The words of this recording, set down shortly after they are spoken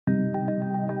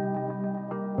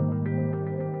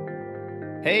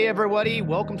Hey, everybody.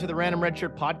 Welcome to the Random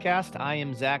Redshirt Podcast. I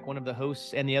am Zach, one of the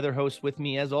hosts, and the other host with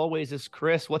me, as always, is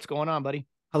Chris. What's going on, buddy?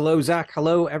 Hello, Zach.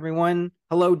 Hello, everyone.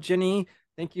 Hello, Jenny.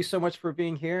 Thank you so much for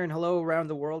being here. And hello around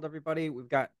the world, everybody. We've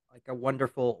got like a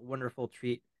wonderful, wonderful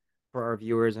treat for our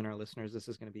viewers and our listeners. This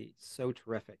is going to be so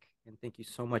terrific. And thank you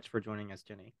so much for joining us,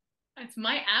 Jenny. It's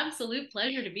my absolute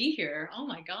pleasure to be here. Oh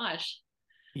my gosh.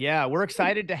 Yeah, we're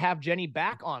excited to have Jenny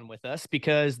back on with us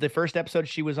because the first episode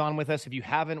she was on with us, if you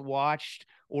haven't watched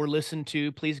or listened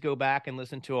to, please go back and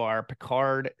listen to our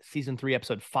Picard season 3,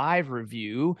 episode 5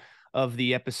 review of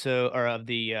the episode or of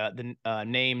the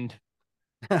named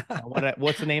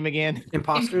what's the name again?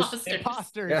 Imposters.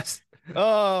 Imposters. Yes.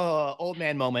 Oh, old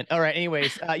man moment. All right.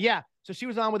 Anyways, yeah. So she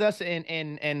was on with us,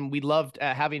 and we loved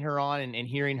having her on and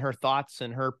hearing her thoughts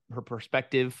and her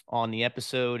perspective on the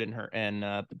episode and her and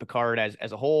the Picard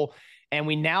as a whole. And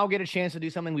we now get a chance to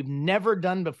do something we've never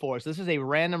done before. So this is a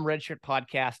Random Redshirt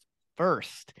Podcast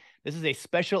first. This is a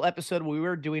special episode where we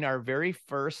were doing our very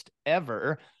first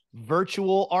ever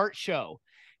virtual art show.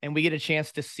 And we get a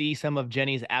chance to see some of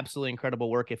Jenny's absolutely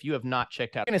incredible work. If you have not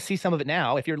checked out, you're going to see some of it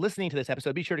now. If you're listening to this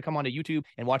episode, be sure to come onto YouTube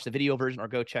and watch the video version or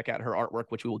go check out her artwork,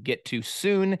 which we will get to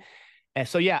soon. And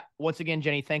so, yeah, once again,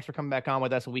 Jenny, thanks for coming back on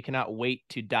with us. And we cannot wait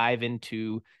to dive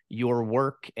into your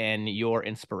work and your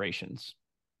inspirations.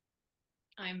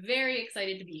 I'm very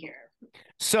excited to be here.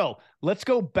 So let's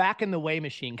go back in the way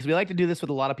machine, because we like to do this with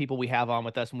a lot of people we have on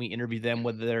with us when we interview them,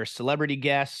 whether they're celebrity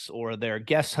guests or they're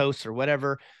guest hosts or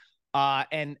whatever.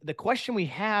 And the question we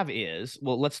have is,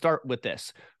 well, let's start with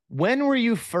this. When were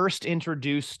you first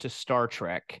introduced to Star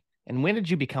Trek, and when did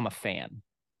you become a fan?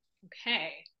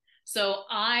 Okay. So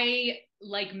I,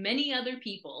 like many other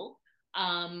people,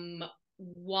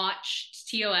 watched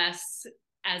TOS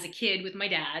as a kid with my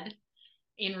dad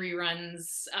in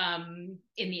reruns in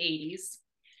the 80s.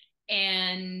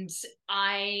 And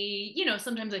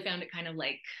sometimes I found it kind of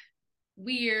like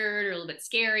weird or a little bit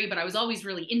scary, but I was always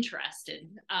really interested.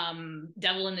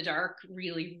 Devil in the Dark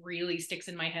really, really sticks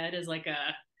in my head as like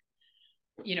a,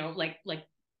 like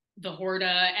the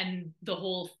Horda and the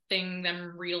whole thing,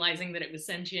 them realizing that it was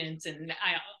sentient. And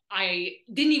I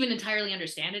didn't even entirely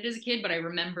understand it as a kid, but I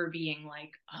remember being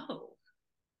like, oh,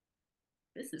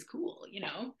 this is cool,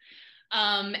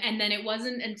 And then it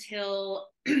wasn't until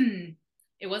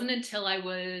I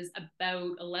was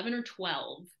about 11 or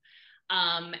 12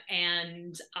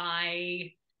 and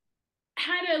I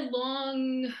had a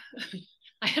long,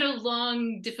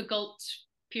 difficult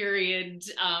period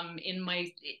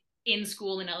in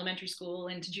school, in elementary school,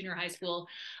 into junior high school,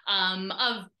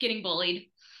 of getting bullied.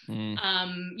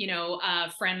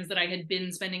 Friends that I had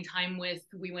been spending time with,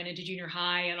 we went into junior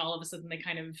high, and all of a sudden they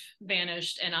kind of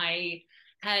vanished. And I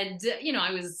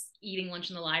was eating lunch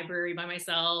in the library by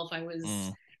myself. I was.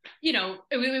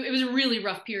 It was a really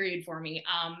rough period for me.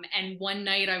 And one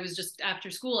night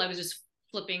after school, I was just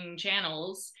flipping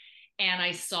channels, and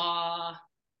I saw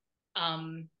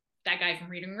that guy from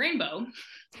Reading Rainbow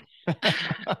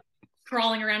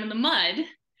crawling around in the mud.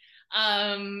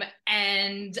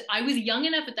 And I was young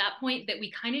enough at that point that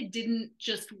we kind of didn't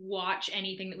just watch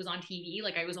anything that was on TV.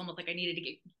 Like I was almost like I needed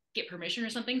to get permission or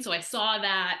something. So I saw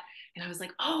that and I was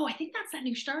like, oh, I think that's that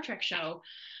new Star Trek show.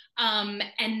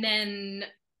 And then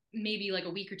maybe like a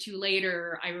week or two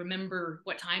later, I remember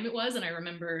what time it was, and I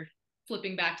remember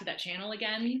flipping back to that channel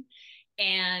again,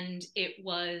 and it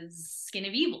was Skin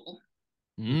of Evil.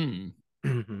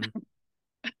 Mm-hmm.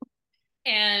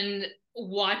 And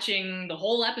watching the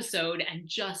whole episode and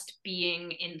just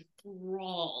being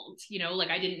enthralled, like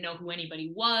I didn't know who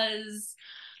anybody was.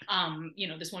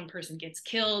 This one person gets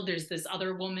killed. There's this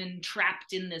other woman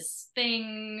trapped in this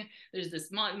thing. There's this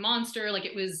monster. Like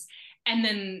it was, and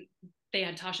then they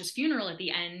had Tasha's funeral at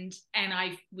the end, and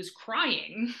I was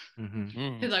crying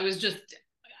because I was just,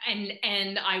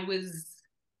 and I was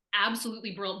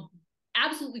absolutely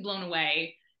blown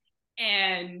away,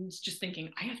 and just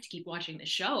thinking, I have to keep watching this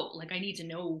show. Like I need to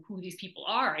know who these people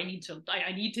are. I need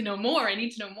to know more.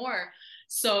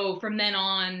 So from then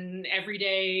on, every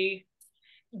day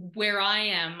where I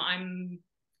am, I'm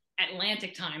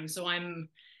Atlantic time, so I'm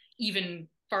even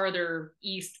farther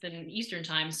east than Eastern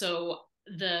time. So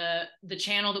the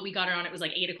channel that we got it on, it was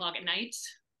like 8:00 at night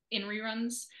in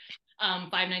reruns, 5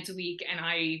 nights a week, and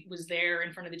I was there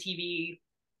in front of the TV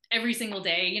every single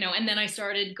day, and then I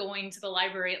started going to the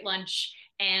library at lunch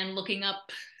and looking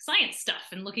up science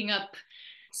stuff and looking up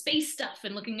space stuff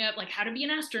and looking up like how to be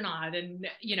an astronaut, and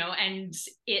and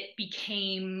it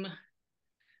became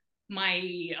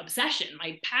my obsession,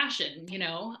 my passion,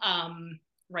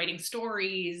 writing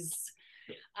stories,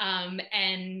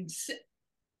 and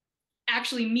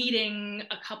actually meeting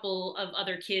a couple of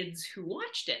other kids who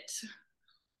watched it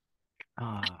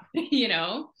Ah, you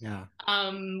know. yeah.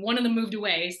 One of them moved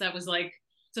away, so that was like,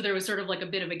 so there was sort of like a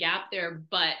bit of a gap there,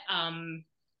 but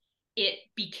it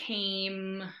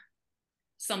became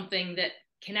something that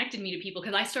connected me to people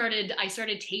because I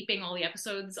started taping all the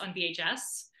episodes on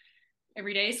VHS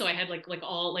every day. So I had like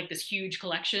all like this huge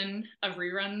collection of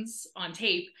reruns on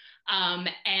tape.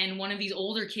 And one of these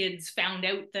older kids found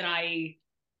out that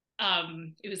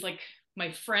it was like my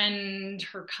friend,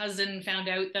 her cousin found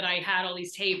out that I had all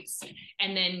these tapes,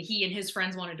 and then he and his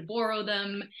friends wanted to borrow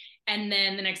them. And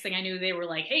then the next thing I knew, they were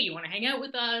like, "Hey, you want to hang out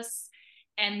with us?"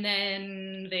 And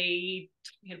then they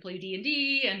taught me how to play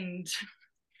D&D, and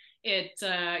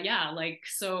yeah, like,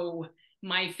 so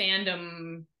my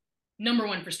fandom, number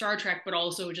one for Star Trek, but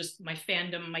also just my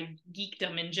fandom, my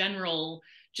geekdom in general,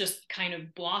 just kind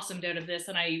of blossomed out of this.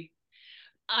 And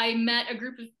I met a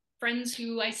group of friends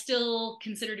who I still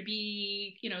consider to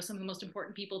be, some of the most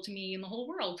important people to me in the whole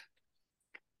world.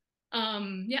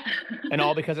 Yeah. And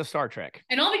all because of Star Trek.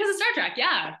 And all because of Star Trek.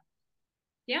 Yeah.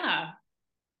 Yeah.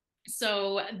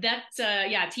 So that,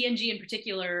 yeah, TNG in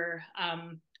particular,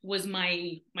 was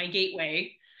my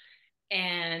gateway,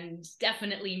 and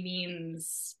definitely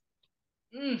means,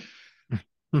 man,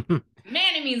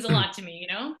 it means a lot to me,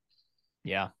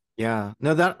 Yeah. Yeah,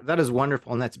 no, that is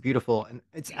wonderful, and that's beautiful, and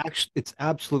it's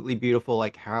absolutely beautiful,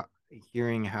 like how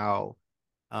hearing how,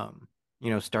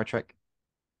 Star Trek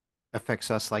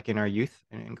affects us, like in our youth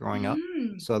and growing up.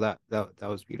 Mm, So that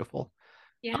was beautiful.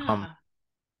 Um, yeah.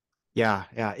 yeah,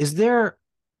 yeah. Is there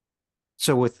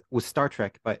so with Star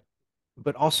Trek, but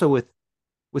also with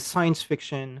science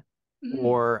fiction, Mm,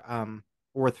 or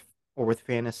or with or with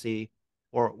fantasy,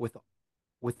 or with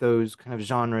those kind of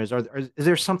genres, is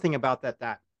there something about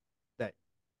that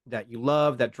that you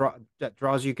love that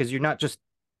draws you, because you're not just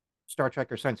Star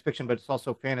Trek or science fiction, but it's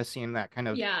also fantasy in that kind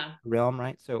of yeah. realm,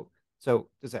 right? So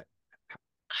does that?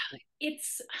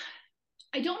 It's,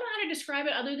 I don't know how to describe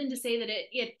it other than to say that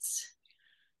it's,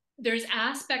 there's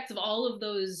aspects of all of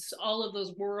those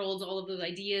worlds, all of those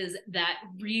ideas that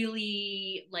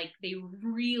really, like, they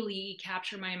really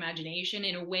capture my imagination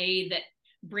in a way that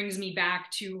brings me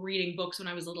back to reading books when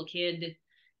I was a little kid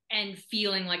and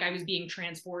feeling like I was being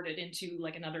transported into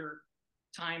like another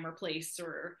time or place,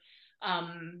 or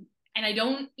and I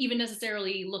don't even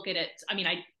necessarily look at it. I mean,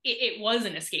 it was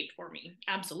an escape for me,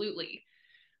 absolutely.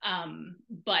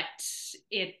 But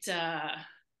it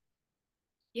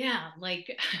yeah,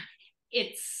 like,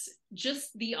 it's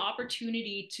just the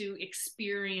opportunity to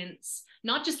experience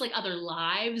not just like other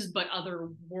lives, but other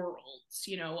worlds,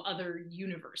 other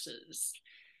universes,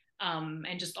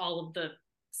 and just all of the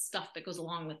stuff that goes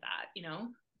along with that.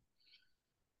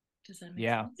 Does that make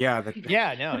Yeah. sense?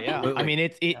 Yeah, Yeah, no, yeah. I absolutely. mean,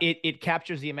 it it Yeah. it, it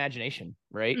captures the imagination,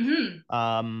 right?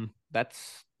 Hmm.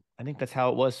 That's I think that's how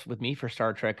it was with me for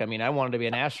Star Trek. I mean, I wanted to be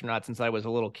an astronaut since I was a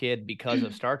little kid because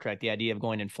of Star Trek, the idea of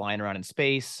going and flying around in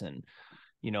space and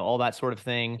all that sort of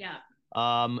thing.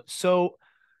 Yeah. So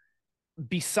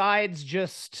besides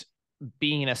just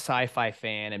being a sci-fi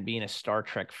fan and being a Star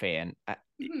Trek fan,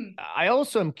 Hmm. I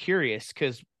also am curious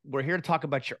because we're here to talk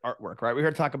about your artwork, right? We're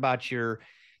here to talk about the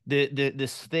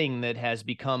this thing that has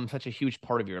become such a huge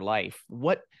part of your life.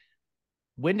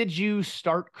 When did you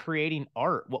start creating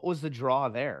art? What was the draw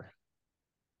there?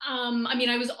 I mean,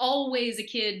 I was always a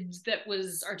kid that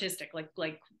was artistic,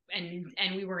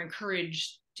 and we were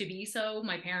encouraged to be so.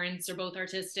 My parents are both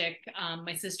artistic.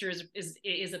 My sister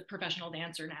is a professional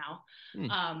dancer now.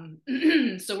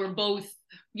 Hmm. So we're both,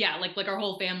 yeah, like our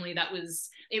whole family.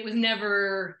 It was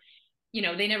never,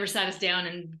 they never sat us down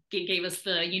and gave us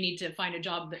the "you need to find a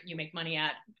job that you make money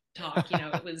at" talk.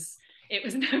 It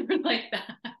was never like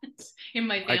that in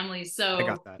my I family. I got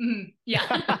So that.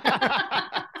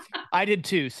 yeah. I did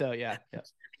too. So yeah. Yeah.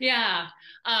 Yeah.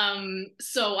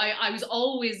 So I was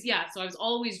always, yeah, so I was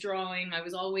always drawing. I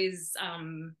was always,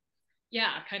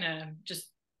 yeah, kind of just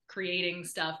creating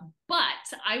stuff. But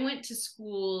I went to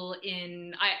school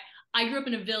I grew up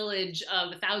in a village of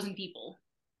 1,000 people.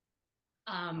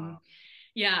 Um,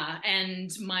 yeah, and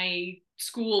my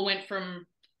school went from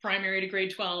primary to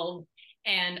grade 12,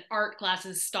 and art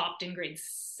classes stopped in grade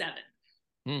 7.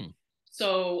 Hmm.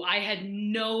 So I had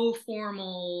no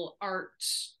formal art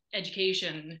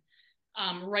education,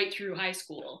 right through high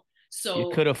school. You So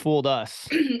could have fooled us.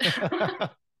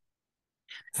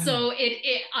 so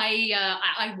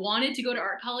I wanted to go to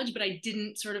art college, but I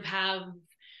didn't sort of have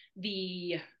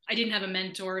the I didn't have a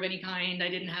mentor of any kind. I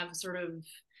didn't have sort of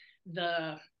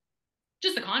the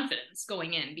just the confidence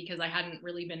going in, because I hadn't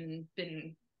really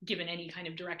been given any kind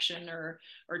of direction or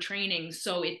training.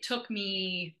 So it took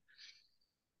me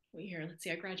let's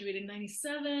see, I graduated in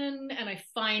 97 and I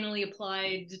finally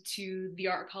applied to the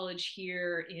art college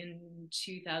here in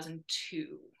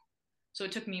 2002. So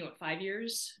it took me, 5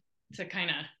 years to kind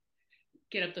of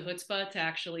get up the chutzpah to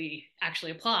actually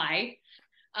apply.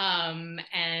 And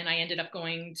I ended up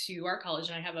going to art college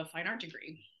and I have a fine art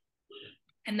degree.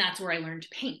 And that's where I learned to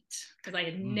paint because I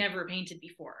had never painted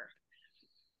before.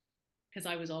 Because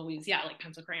I was always, like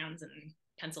pencil crayons and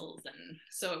pencils. And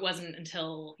so it wasn't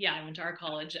until, I went to art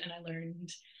college and I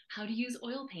learned how to use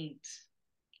oil paint.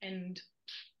 And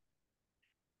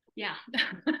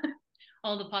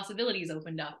all the possibilities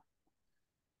opened up.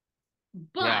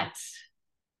 But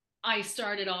I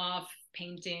started off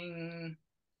painting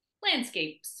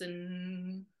landscapes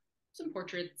and some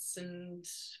portraits and,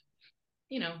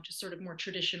 just sort of more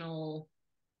traditional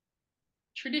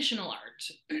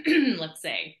art, let's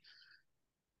say.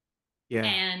 Yeah.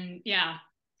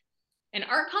 And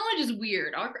art college is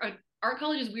weird. Art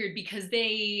college is weird because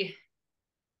they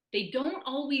don't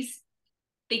always,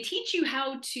 they teach you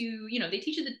how to, they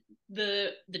teach you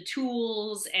the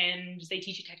tools and they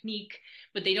teach you technique,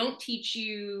 but they don't teach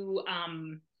you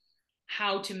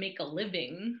how to make a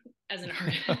living as an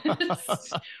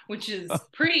artist, which is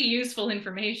pretty useful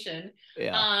information.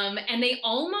 And they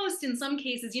almost, in some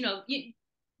cases,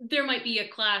 there might be a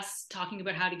class talking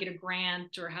about how to get a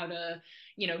grant or how to,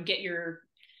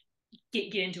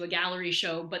 get into a gallery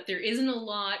show, but there isn't a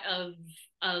lot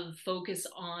of focus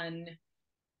on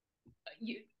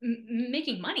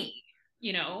making money,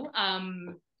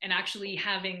 and actually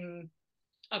having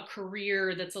a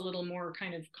career that's a little more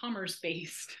kind of commerce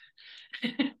based,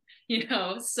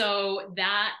 so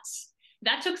that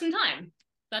took some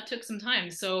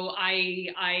time. So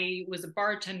I was a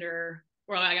bartender.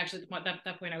 Well, I actually, at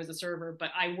that point I was a server,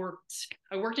 but I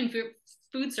worked in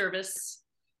food service,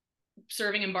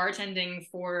 serving and bartending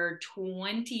for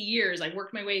 20 years. I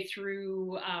worked my way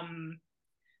through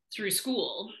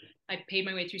school. I paid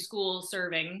my way through school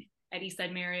serving at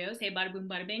Eastside Mario's. Hey, bada boom,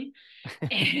 bada bing.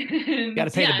 And got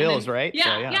to pay the bills, then, right?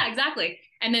 Yeah, exactly.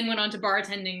 And then went on to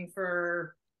bartending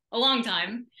for a long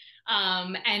time,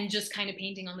 and just kind of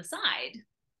painting on the side.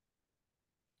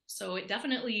 So it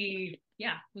definitely,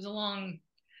 was a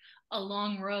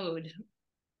long road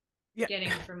getting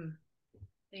from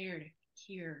there to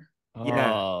here.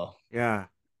 Oh, yeah.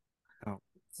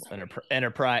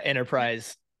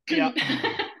 Enterprise. Yeah.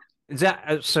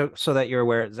 Zach, so that you're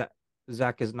aware,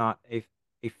 Zach is not a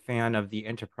fan of the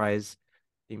Enterprise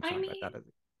theme song.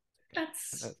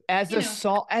 That's as a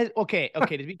song. Okay. To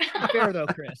be fair though,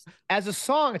 Chris, as a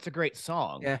song, it's a great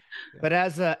song. Yeah. But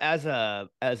as a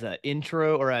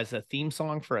intro or as a theme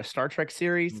song for a Star Trek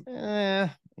series,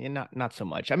 not so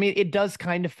much. I mean, it does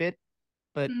kind of fit,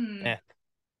 but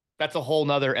that's a whole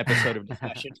nother episode of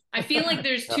discussion. I feel like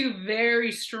there's two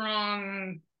very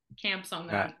strong camps on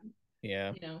that.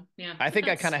 Yeah. Yeah. I think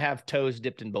I kind of have toes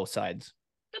dipped in both sides.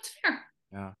 That's fair.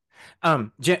 Yeah.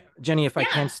 Jenny, if I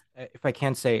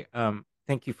can say,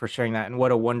 thank you for sharing that. And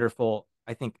what a wonderful,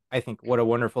 I think what a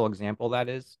wonderful example that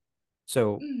is.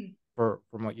 So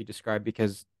from what you described,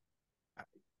 because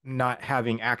not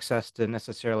having access to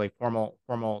necessarily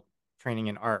formal training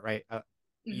in art, right?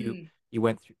 You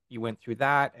went through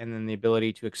that, and then the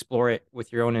ability to explore it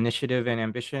with your own initiative and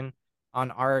ambition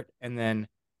on art, and then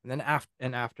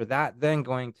after that, then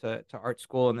going to art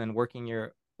school, and then working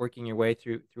your way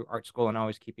through art school, and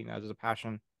always keeping that as a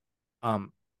passion.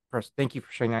 First, thank you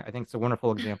for sharing that. I think it's a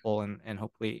wonderful example, and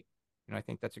hopefully, I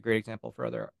think that's a great example for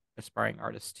other aspiring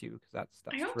artists too, because that's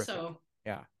I hope terrific. so.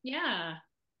 Yeah.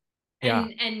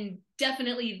 And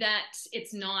definitely that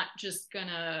it's not just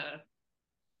gonna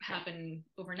happen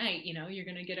overnight. You're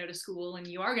gonna get out of school and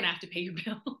you are gonna have to pay your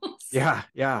bills. Yeah.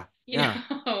 Yeah,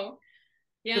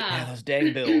 those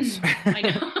dang bills. I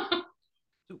know.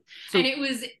 And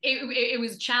it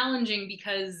was challenging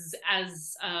because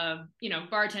as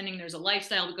bartending, there's a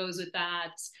lifestyle that goes with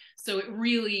that. So it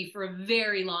really, for a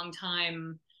very long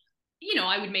time,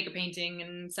 I would make a painting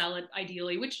and sell it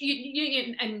ideally, which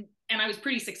and I was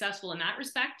pretty successful in that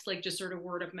respect, like just sort of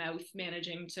word of mouth,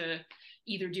 managing to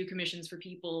either do commissions for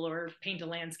people or paint a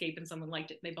landscape and someone liked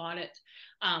it and they bought it.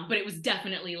 But it was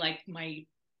definitely like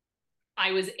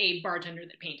I was a bartender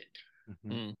that painted,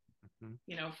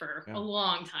 for a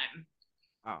long time.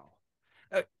 Wow.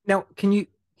 Now, can you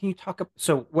talk?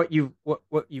 So what you've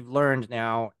learned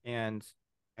now, and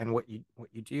what you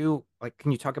do, like,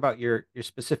 can you talk about your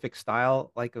specific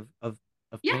style, like of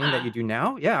painting that you do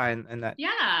now? Yeah, and that.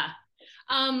 Yeah.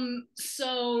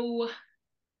 So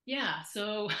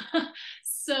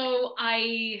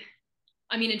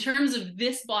I mean, in terms of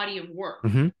this body of work,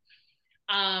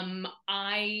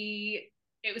 I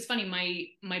it was funny.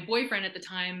 My boyfriend at the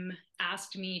time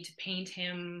asked me to paint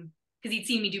him because he'd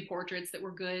seen me do portraits that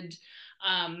were good,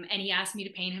 and he asked me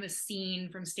to paint him a scene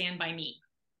from Stand By Me.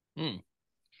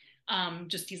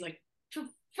 Just he's like,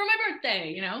 for my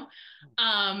birthday, you know.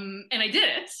 And I did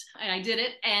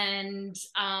it, and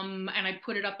I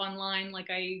put it up online, like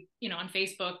I, you know, on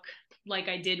Facebook, like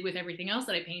I did with everything else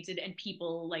that I painted, and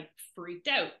people like freaked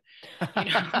out,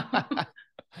 you know.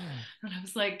 And I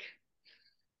was like,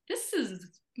 this is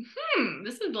the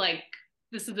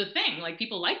thing, like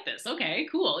people like this, okay,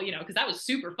 cool, you know, because that was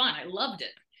super fun, I loved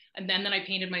it. And then I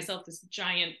painted myself this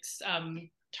giant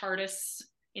TARDIS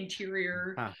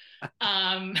interior,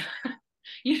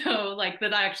 you know, like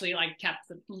that I actually like kept,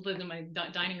 that lived in my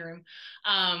dining room.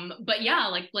 But yeah,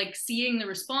 like seeing the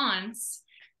response,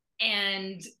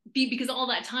 and because all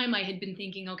that time I had been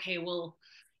thinking, okay, well,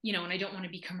 you know, and I don't want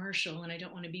to be commercial, and I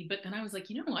don't want to be, but then I was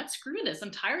like, you know what, screw this, I'm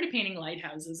tired of painting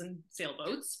lighthouses and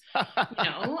sailboats. You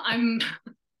know, I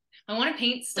want to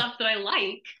paint stuff that I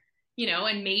like, you know,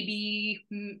 and maybe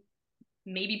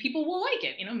people will like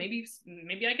it, you know, maybe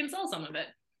I can sell some of it.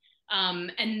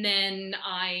 And then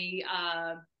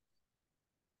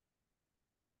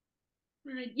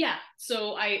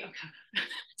so I,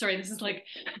 sorry, this is like,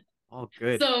 all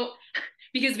good. So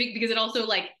because it also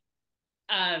like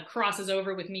crosses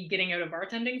over with me getting out of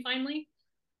bartending finally,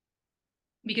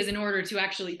 because in order to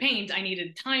actually paint, I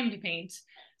needed time to paint.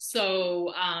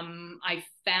 So I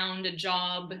found a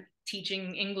job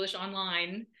teaching English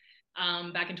online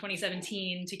back in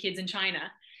 2017 to kids in China.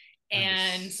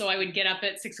 And so I would get up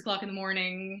at 6 o'clock in the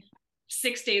morning,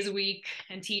 6 days a week,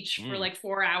 and teach for like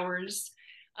 4 hours.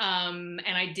 And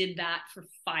I did that for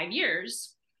 5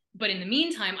 years. But in the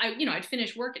meantime, I'd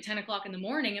finish work at 10 o'clock in the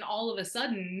morning, and all of a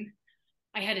sudden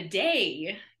I had a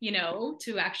day, you know,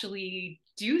 to actually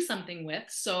do something with.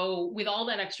 So with all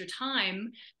that extra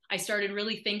time, I started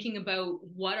really thinking about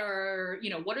what are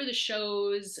the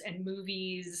shows and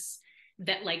movies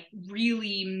that like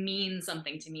really mean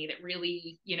something to me, that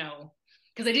really, you know,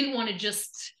 because I didn't want to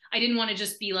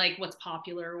just be like what's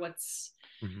popular, what's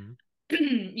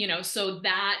you know. So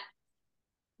that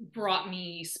brought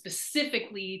me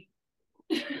specifically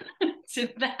to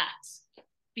that,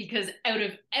 because out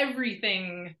of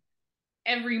everything,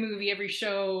 every movie, every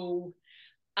show,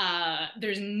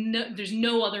 there's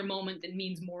no other moment that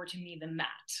means more to me than that.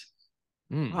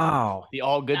 Wow. The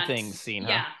all good things scene,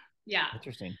 huh? Yeah.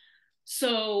 Interesting.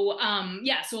 So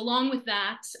so along with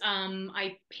that,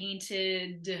 I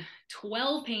painted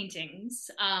 12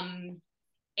 paintings,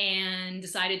 and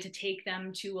decided to take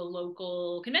them to a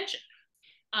local convention,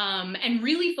 and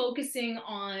really focusing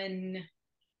on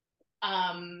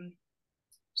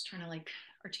just trying to like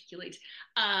articulate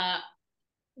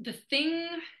the thing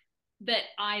that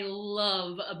I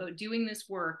love about doing this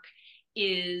work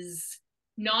is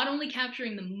not only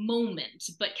capturing the moment,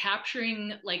 but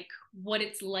capturing like what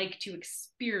it's like to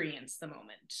experience the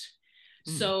moment.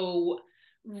 So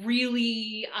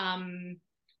really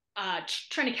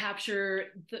trying to capture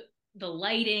the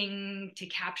lighting, to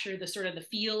capture the sort of the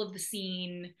feel of the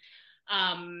scene,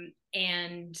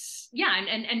 and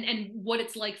what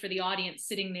it's like for the audience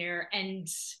sitting there, and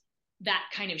that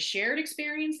kind of shared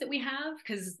experience that we have,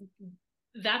 because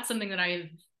that's something that I've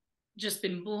just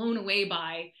been blown away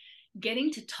by,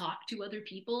 getting to talk to other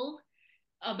people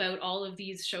about all of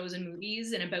these shows and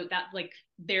movies, and about that, like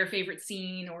their favorite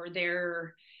scene, or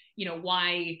their, you know,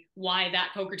 why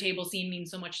that poker table scene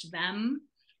means so much to them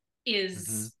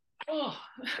is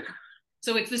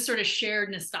so it's this sort of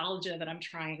shared nostalgia that I'm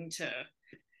trying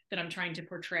to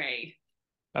portray.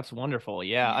 That's wonderful.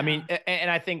 Yeah. I mean, and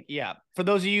I think, for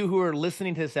those of you who are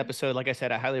listening to this episode, like I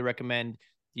said, I highly recommend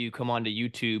you come onto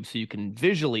YouTube so you can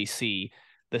visually see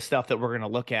the stuff that we're going to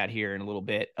look at here in a little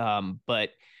bit.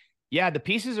 But yeah, the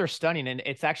pieces are stunning. And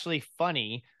it's actually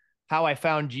funny, how I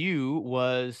found you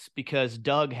was because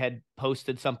Doug had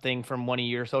posted something from one of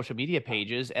your social media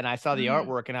pages, and I saw the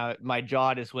artwork, and my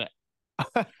jaw just went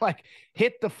like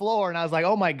hit the floor. And I was like,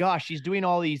 oh my gosh, she's doing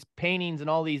all these paintings and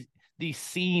all these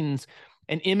scenes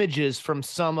and images from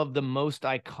some of the most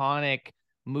iconic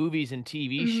movies and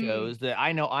TV shows that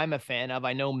I know I'm a fan of.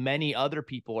 I know many other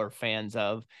people are fans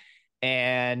of.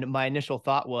 And my initial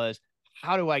thought was,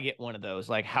 how do I get one of those?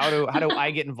 Like, how do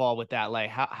I get involved with that? Like,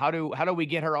 how do we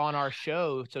get her on our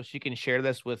show so she can share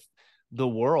this with the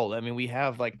world? I mean, we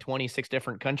have like 26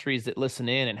 different countries that listen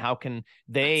in, and how can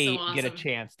they get a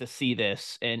chance to see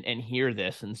this and hear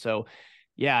this? And so,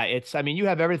 yeah, I mean, you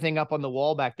have everything up on the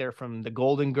wall back there, from the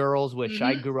Golden Girls, which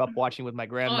I grew up watching with my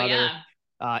grandmother,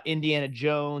 Indiana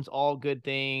Jones, All Good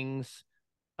Things,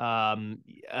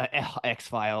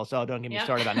 X-Files. Oh, don't get me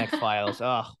started on X-Files.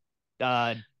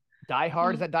 Die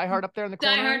Hard. Is that Die Hard up there in the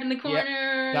corner? Die Hard in the Yep.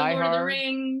 corner. Die Lord of the Hard.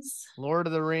 Rings. Lord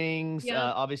of the Rings. Yep.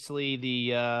 Obviously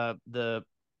the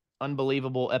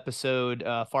unbelievable episode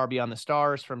Far Beyond the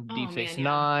Stars from Oh, Deep Space man,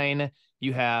 yeah. Nine.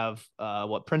 You have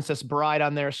Princess Bride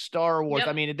on there, Star Wars. Yep.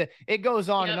 I mean, it goes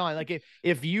on Yep. and on. Like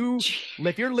if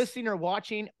you're listening or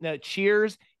watching,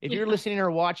 Cheers. If you're listening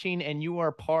or watching and you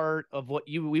are part of what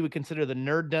we would consider the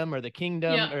nerddom or the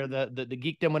kingdom Yep. or the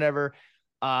geekdom, whatever,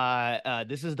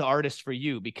 this is the artist for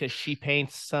you, because she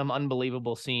paints some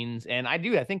unbelievable scenes. And I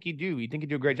think you do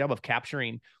a great job of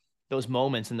capturing those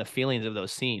moments and the feelings of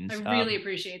those scenes. I really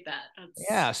appreciate that.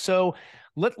 Yeah. So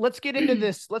let's get into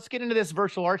this. Let's get into this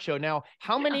virtual art show now.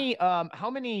 How many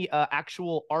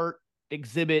actual art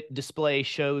exhibit display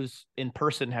shows in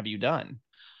person have you done?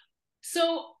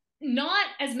 So not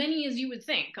as many as you would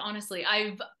think, honestly.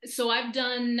 I've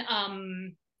done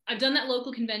that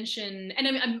local convention,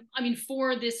 and I mean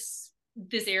for this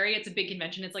area, it's a big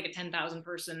convention. It's like a 10,000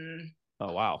 person.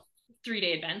 Oh wow.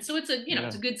 3-day event. So it's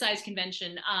it's a good sized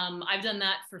convention. I've done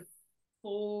that for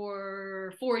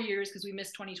 4 years because we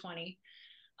missed 2020.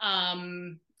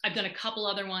 I've done a couple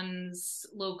other ones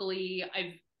locally.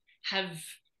 Have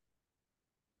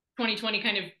 2020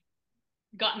 kind of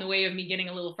got in the way of me getting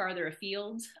a little farther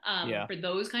afield for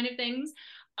those kind of things.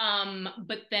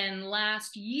 But then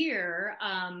last year,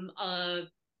 an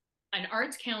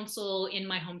arts council in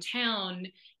my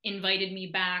hometown invited me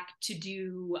back to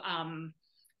do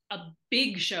a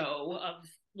big show of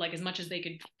like as much as they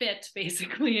could fit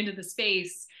basically into the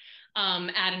space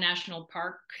at a national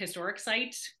park historic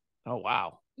site. Oh,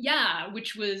 wow. Yeah,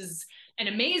 which was an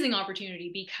amazing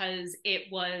opportunity because it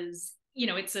was,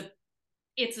 it's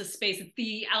a space, it's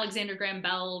the Alexander Graham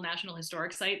Bell National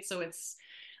Historic Site. So it's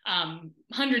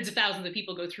hundreds of thousands of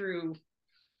people go through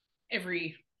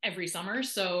every summer.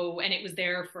 So, and it was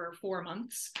there for 4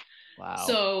 months. Wow.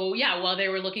 So yeah, while they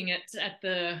were looking at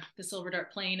the Silver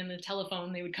Dart plane and the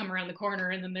telephone, they would come around the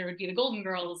corner and then there would be the Golden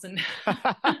Girls and but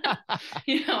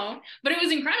it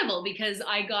was incredible because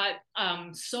I got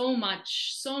so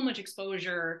much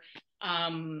exposure.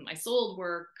 I sold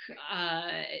work,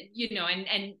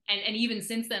 and even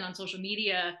since then on social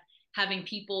media, having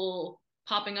people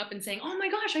popping up and saying, "Oh my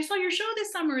gosh, I saw your show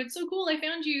this summer. It's so cool. I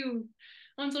found you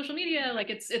on social media." Like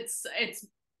it's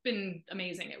been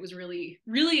amazing. It was really,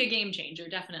 really a game changer,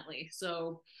 definitely.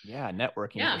 So yeah,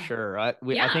 networking for sure. I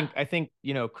think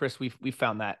Chris, we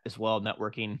found that as well,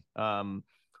 networking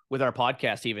with our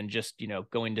podcast, even just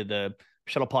going to the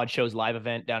Shuttle Pod Shows live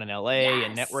event down in LA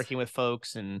and networking with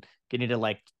folks and getting to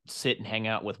like sit and hang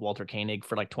out with Walter Koenig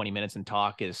for like 20 minutes and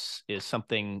talk is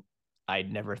something I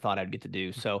never thought I'd get to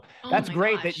do. So that's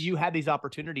great that you had these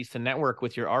opportunities to network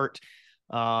with your art.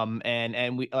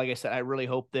 And we, like I said, I really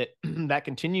hope that that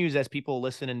continues as people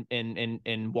listen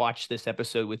and watch this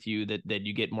episode with you, that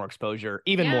you get more exposure,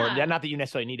 even more. Not that you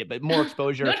necessarily need it, but more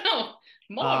exposure.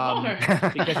 More.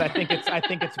 Because I think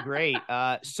it's great.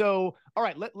 So, all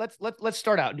right, let's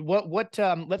start out.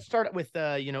 Let's start with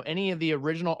any of the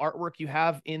original artwork you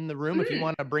have in the room. If you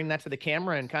want to bring that to the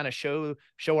camera and kind of show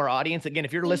our audience. Again,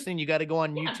 if you're listening, you got to go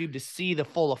on YouTube to see the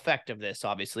full effect of this,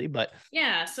 obviously. But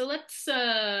yeah, so let's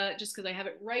just because I have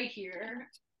it right here.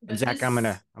 And Zach, I'm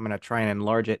gonna try and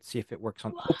enlarge it, see if it works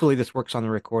on. Hopefully, this works on the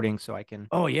recording, so I can.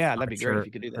 Oh yeah, that'd be great if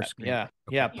you could do that.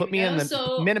 Yeah. Put me in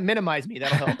minimize me.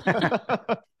 That'll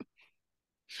help.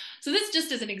 So this,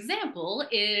 just as an example,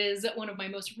 is one of my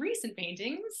most recent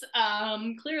paintings.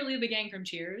 Clearly the gang from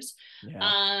Cheers.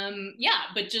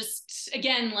 But just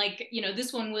again, like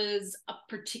this one was a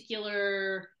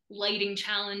particular lighting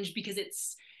challenge because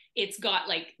it's got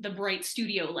like the bright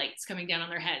studio lights coming down on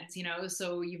their heads,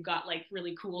 so you've got like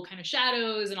really cool kind of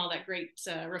shadows and all that great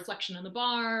reflection on the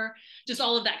bar, just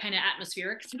all of that kind of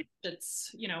atmospheric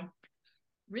that's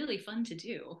really fun to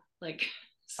do. Like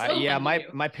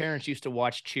my parents used to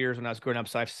watch Cheers when I was growing up,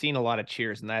 so I've seen a lot of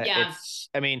Cheers, and that it's,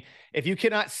 I mean, if you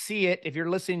cannot see it, if you're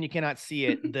listening, you cannot see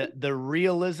it. The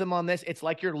realism on this, it's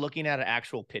like you're looking at an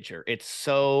actual picture. It's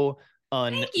so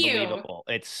unbelievable.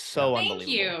 It's so unbelievable. Thank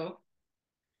you.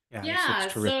 Yeah,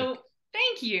 so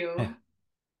thank you.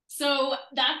 So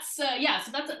that's so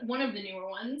that's one of the newer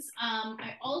ones.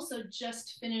 I also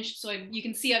just finished, so you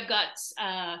can see I've got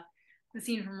the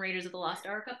scene from Raiders of the Lost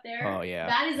Ark up there. Oh yeah,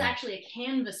 that is actually a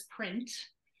canvas print,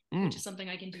 which is something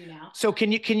I can do now. So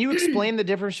can you explain the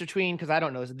difference between, because I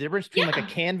don't know, is the difference between like a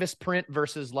canvas print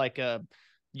versus like a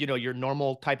your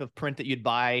normal type of print that you'd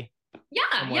buy?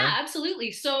 Yeah,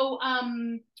 absolutely. So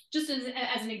just as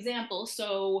an example,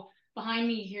 so behind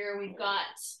me here, we've got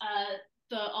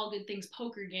the All Good Things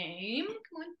poker game.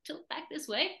 Come on, tilt back this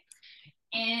way.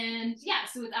 And yeah,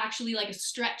 so it's actually like a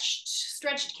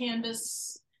stretched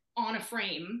canvas on a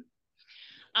frame.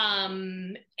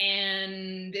 And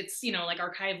it's, you know, like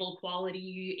archival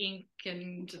quality ink,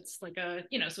 and it's like a,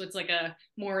 you know, so it's like a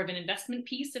more of an investment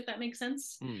piece, if that makes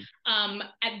sense.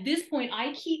 At this point,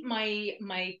 I keep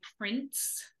my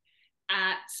prints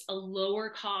at a lower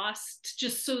cost,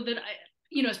 just so that I,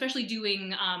 you know, especially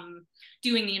doing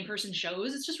the in-person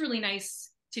shows, it's just really nice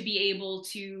to be able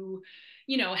to,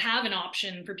 you know, have an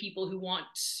option for people who want,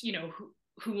 you know,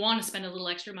 who want to spend a little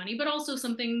extra money, but also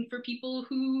something for people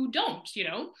who don't, you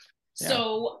know. Yeah.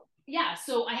 So yeah,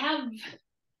 so I have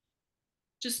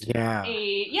just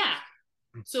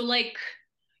so like,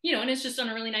 you know, and it's just on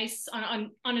a really nice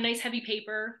on a nice heavy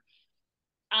paper,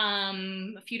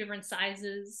 a few different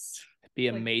sizes. It'd be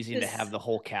amazing to have the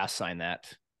whole cast sign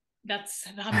that.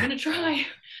 I'm gonna try.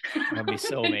 That'd be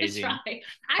so amazing.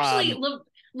 Actually,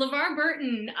 LeVar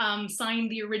Burton signed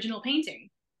the original painting.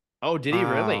 Oh, did he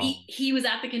really? He was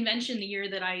at the convention the year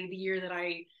that I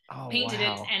painted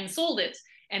it and sold it,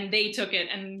 and they took it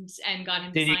and got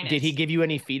him to sign it. Did he give you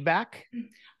any feedback?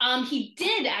 He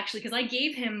did, actually, because I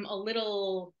gave him a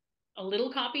little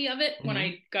copy of it when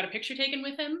I got a picture taken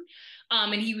with him,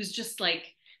 and he was just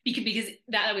like, because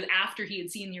that was after he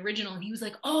had seen the original, and he was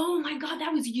like, "Oh my God,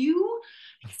 that was you!"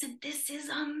 He said, "This is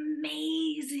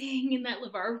amazing," in that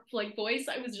LeVar like voice.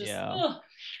 I was just, ugh.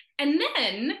 And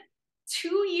then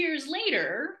 2 years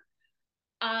later,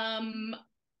 my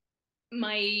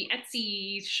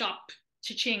Etsy shop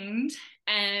cha-chinged,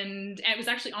 and it was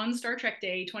actually on Star Trek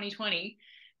Day 2020,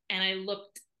 and I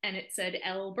looked and it said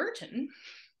L. Burton.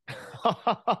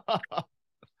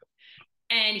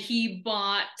 And he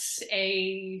bought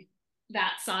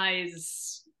that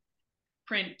size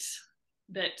print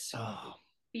that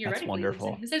theoretically, that's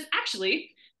wonderful. It says,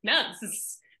 actually, no,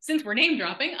 since we're name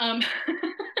dropping,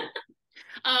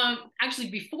 actually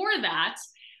before that,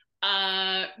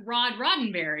 Rod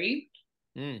Roddenberry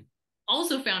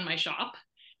also found my shop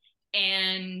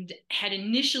and had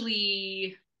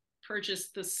initially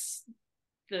purchased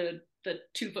the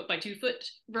 2 foot by 2 foot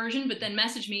version, but then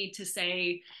messaged me to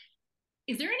say,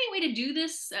 "Is there any way to do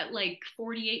this at like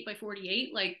 48 by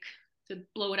 48, like to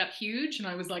blow it up huge?" And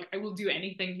I was like, "I will do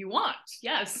anything you want.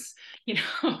 Yes." You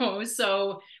know,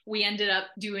 so we ended up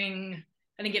doing,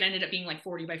 I think it ended up being like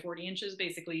 40 by 40 inches,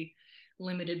 basically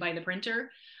limited by the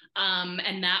printer.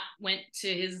 And that went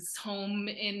to his home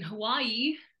in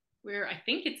Hawaii, where I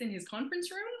think it's in his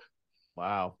conference room.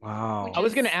 Wow. I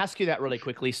was going to ask you that really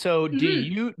quickly. So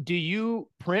do you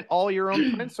print all your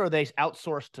own prints, or are they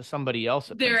outsourced to somebody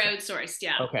else? They're outsourced.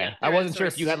 Yeah. Okay. Yeah, I wasn't sure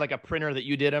if you had like a printer that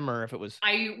you did them, or if it was.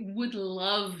 I would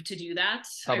love to do that.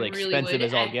 Probably expensive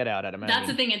as all get out, I'd imagine. That's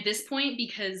the thing at this point,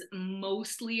 because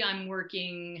mostly I'm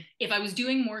working, if I was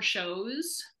doing more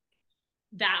shows,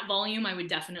 that volume, I would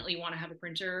definitely want to have a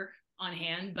printer on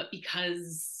hand, but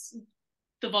because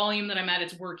the volume that I'm at,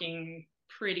 it's working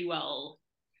pretty well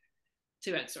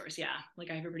to outsource. Yeah,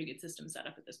 like I have a pretty good system set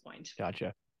up at this point.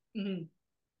 Gotcha.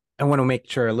 I want to make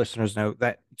sure our listeners know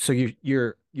that. So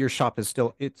your shop is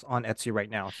still, it's on Etsy right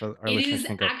now. So our listeners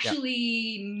can go.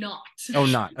 Actually not. Oh,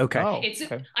 not okay.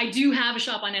 Okay. I do have a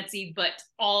shop on Etsy, but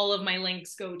all of my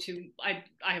links go to, I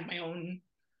have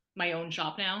my own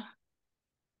shop now.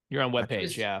 Your own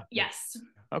webpage, yeah. Yes.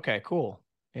 Okay, cool.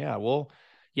 Yeah, we'll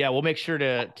make sure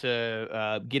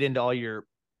to get into all your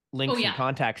links and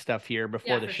contact stuff here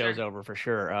before the show's over for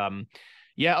sure.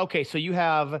 Yeah. Okay. So you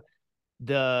have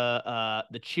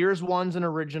the Cheers one's an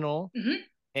original,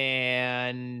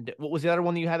 and what was the other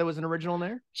one that you had that was an original in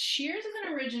there? Cheers is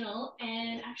an original,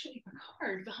 and actually the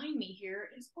card behind me here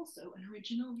is also an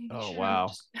original. Oh wow!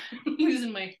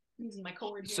 Using my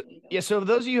cord. So, yeah. So for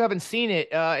those of you who haven't seen it,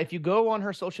 if you go on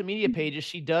her social media pages,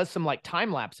 she does some like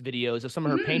time lapse videos of some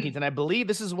of her paintings, and I believe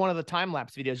this is one of the time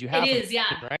lapse videos you have. It is, yeah.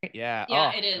 Right? Yeah.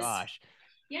 Yeah, it is. Gosh.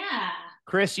 Yeah.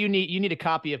 Chris, you need a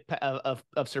copy of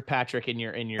Sir Patrick in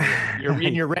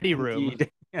your ready room.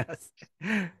 Yes.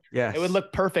 Yes. It would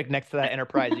look perfect next to that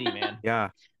Enterprise E, man.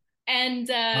 Yeah. And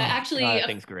actually, that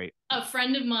thing's great. A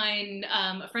friend of mine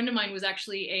was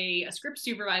actually a script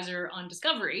supervisor on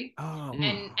Discovery,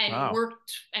 and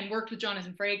worked with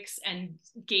Jonathan Frakes, and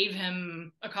gave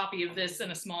him a copy of this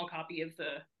and a small copy of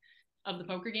the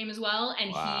poker game as well.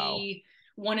 And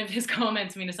one of his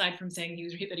comments, I mean, aside from saying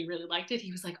that he really liked it,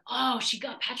 he was like, "Oh, she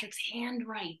got Patrick's hand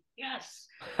right. Yes."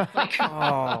 Like,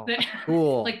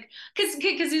 cool. Like, because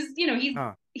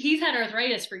he's had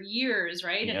arthritis for years,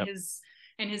 right? Yep.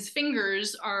 And his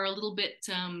fingers are a little bit,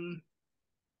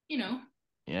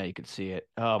 Yeah, you could see it.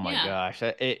 Oh my gosh,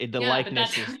 the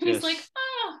likeness is just. He's like,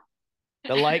 oh.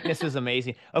 The likeness is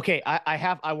amazing. Okay,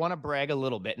 I want to brag a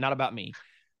little bit, not about me.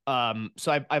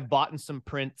 So I've bought some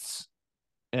prints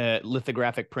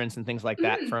lithographic prints and things like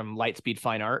that from Lightspeed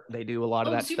Fine Art. They do a lot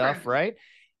of that stuff, right?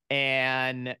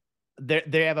 And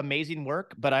they have amazing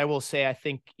work, but I will say I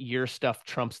think your stuff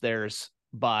trumps theirs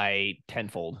by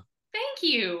tenfold. Thank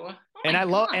you. And I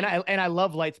love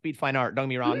Lightspeed Fine Art. Don't get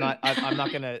me wrong. I'm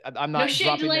not no shit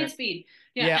dropping to Lightspeed.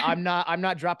 Yeah, I'm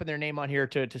not dropping their name on here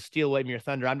to steal away from your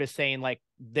thunder. I'm just saying like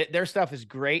their stuff is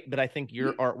great, but I think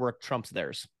your artwork trumps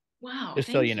theirs. Wow.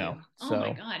 Just so you know. Oh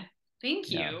my God.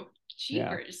 Thank you.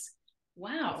 Cheers.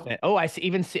 Wow. Oh, I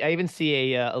even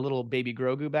see a little baby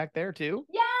Grogu back there too.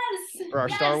 Yes. For our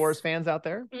Star Wars fans out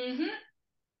there. Mm-hmm.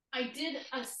 I did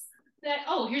a set.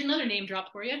 Oh, here's another name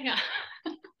drop for you. Yeah.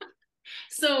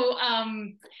 So,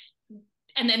 and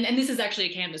this is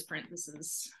actually a canvas print. This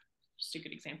is just a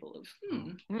good example of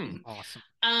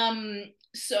awesome.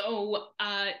 So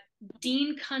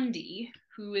Dean Cundy,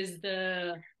 who is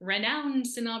the renowned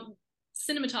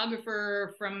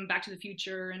cinematographer from Back to the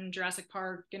Future and Jurassic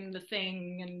Park and The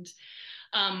Thing,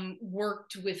 and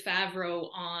worked with Favreau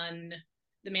on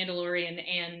The Mandalorian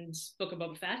and Book of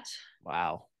Boba Fett.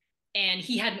 Wow. And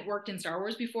he hadn't worked in Star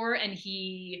Wars before, and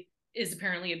he is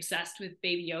apparently obsessed with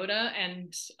Baby Yoda,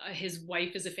 and his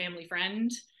wife is a family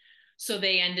friend. So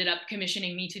they ended up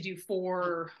commissioning me to do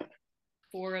four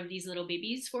of these little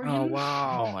babies for him. Oh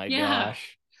wow! Oh my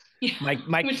gosh! Yeah.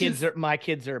 My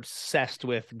kids are obsessed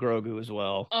with Grogu as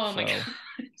well. Oh my god!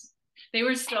 They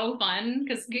were so fun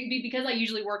because I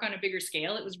usually work on a bigger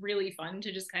scale. It was really fun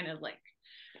to just kind of like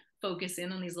focus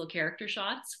in on these little character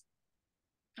shots.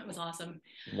 That was awesome.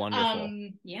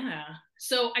 Wonderful. Yeah.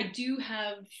 So I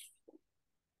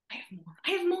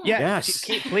have more. Yeah. Yes.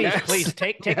 Please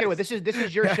take it away. This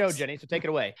is your show, Jenny. So take it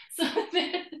away. So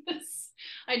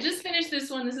I just finished this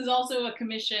one. This is also a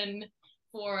commission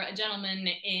for a gentleman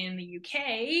in the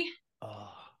UK.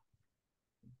 Oh.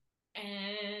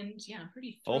 And yeah, I'm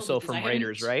pretty thrilled. Also from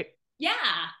Raiders, right? Yeah.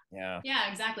 Yeah. Yeah,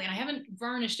 exactly. And I haven't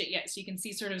varnished it yet, so you can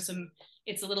see sort of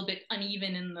it's a little bit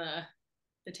uneven in the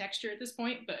texture at this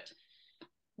point, but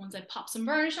once I pop some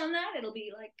varnish on that, it'll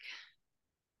be like.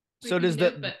 So does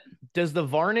the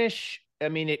varnish, I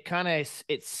mean,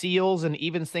 it seals and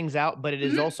evens things out, but it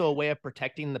is also a way of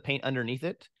protecting the paint underneath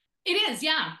it? It is,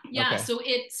 yeah. Okay. So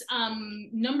it's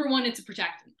number one, it's a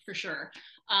protectant for sure.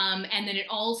 And then it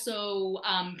also,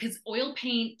 because oil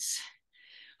paint,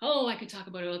 I could talk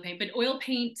about oil paint, but oil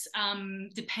paint,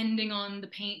 depending on the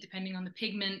paint, depending on the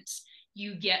pigment,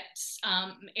 you get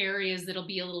areas that'll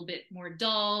be a little bit more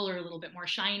dull or a little bit more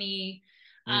shiny.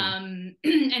 And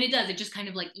it just kind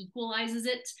of like equalizes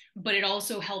it, but it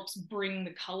also helps bring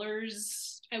the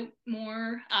colors out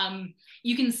more.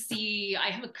 You can see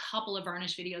I have a couple of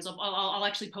varnish videos. I'll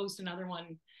actually post another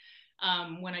one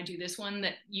when I do this one,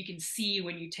 that you can see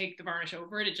when you take the varnish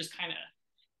over it, it just kind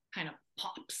of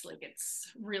pops. Like it's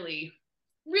really,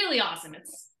 really awesome.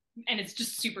 It's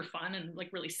just super fun and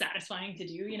like really satisfying to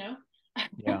do, you know?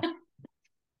 Yeah.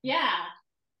 Yeah.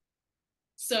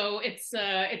 So it's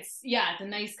a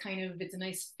nice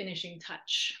finishing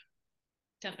touch.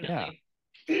 Definitely.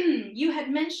 Yeah. You had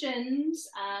mentioned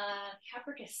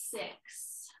Caprica 6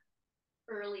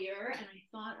 earlier, and I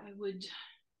thought I would.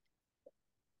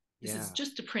 This is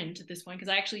just a print at this point,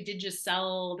 because I actually did just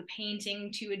sell the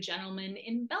painting to a gentleman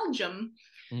in Belgium.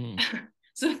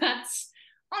 So that's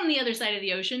on the other side of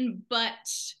the ocean, but.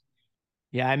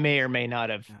 Yeah, I may or may not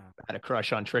have had a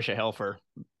crush on Trisha Helfer.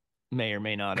 May or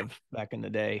may not have back in the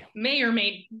day.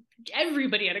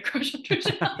 Everybody had a crush on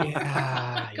Trisha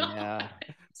Helfer.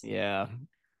 Yeah.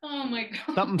 Oh my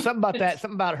god. Something about that.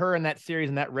 Something about her in that series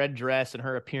in that red dress and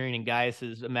her appearing in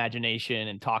Gaius's imagination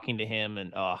and talking to him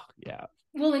and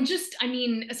Well, and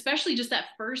especially just that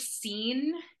first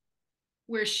scene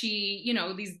where she,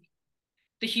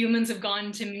 the humans have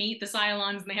gone to meet the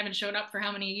Cylons and they haven't shown up for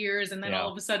how many years, and then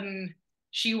all of a sudden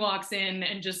she walks in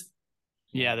and just.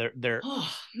 Yeah, they're.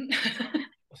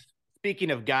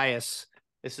 Speaking of Gaius,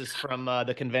 this is from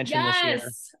the convention this year.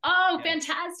 Oh,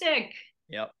 fantastic!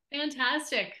 Yep.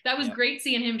 Fantastic. That was great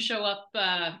seeing him show up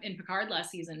in Picard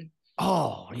last season.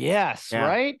 Oh yes,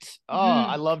 right. Oh,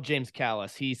 I love James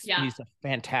Callis. He's a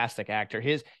fantastic actor.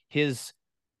 His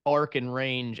arc and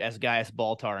range as Gaius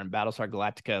Baltar in Battlestar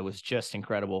Galactica was just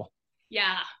incredible.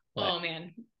 Yeah. Oh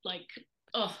man, like.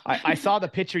 Oh. I saw the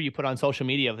picture you put on social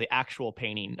media of the actual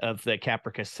painting of the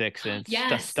Caprica 6, and it's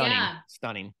just stunning. Yeah.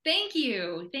 Stunning. Thank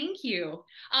you.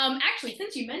 Actually,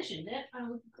 since you mentioned it,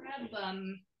 I'll grab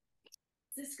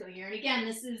Cisco here. And again,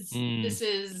 this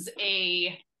is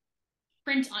a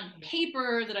print on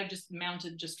paper that I've just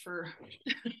mounted just for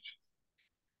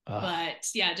but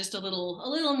yeah, just a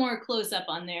little more close up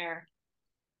on there.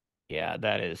 Yeah,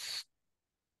 that is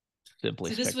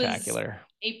Simply So this was spectacular.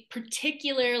 a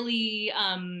particularly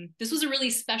this was a really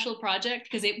special project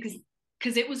because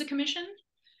it was a commission.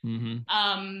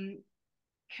 Mm-hmm.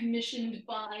 Commissioned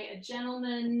by a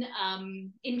gentleman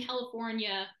in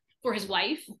California for his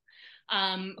wife,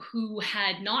 who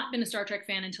had not been a Star Trek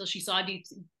fan until she saw Deep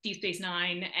Space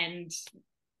Nine and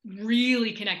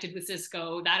really connected with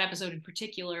Sisko, that episode in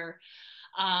particular.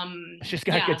 She's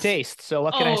got good taste. So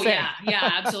what can I say?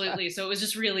 Yeah, absolutely. So it was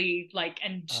just really like,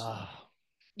 and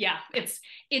yeah,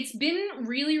 it's been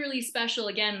really, really special.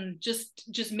 Again, just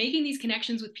making these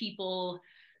connections with people,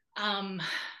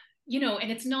 you know,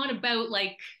 and it's not about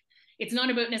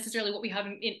necessarily what we have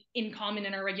in common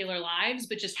in our regular lives,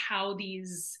 but just how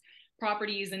these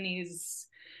properties and these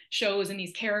shows and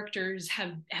these characters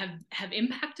have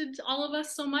impacted all of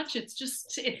us so much. It's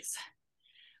just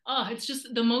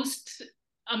the most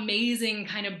amazing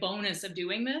kind of bonus of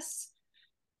doing this,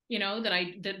 you know, that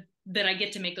I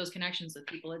get to make those connections with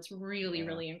people. It's really,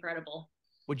 really incredible.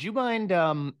 Would you mind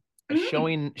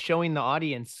showing the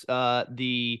audience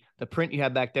the print you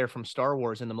have back there from Star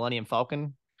Wars in the Millennium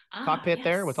Falcon cockpit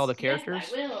there with all the characters?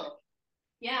 Yes, I will.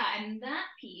 Yeah, and that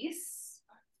piece.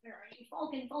 Where are you?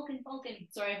 Falcon.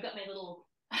 Sorry, I've got my little.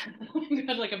 I've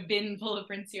got like a bin full of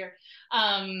prints here.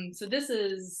 So this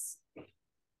is.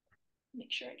 Make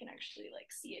sure I can actually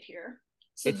like see it here.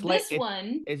 So it's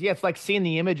it's like seeing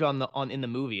the image in the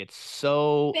movie. It's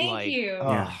so Thank you.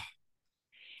 Yeah.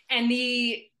 And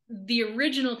the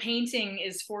original painting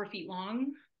is 4 feet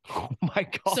long. Oh my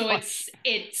god! So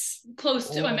it's close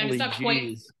to. I mean, it's not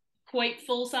quite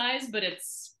full size, but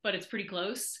it's pretty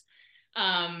close.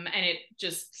 And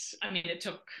it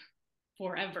took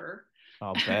forever.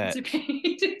 I'll bet. To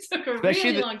paint. It took a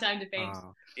really long time to paint.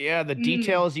 Yeah, the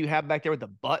details you have back there with the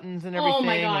buttons and everything. Oh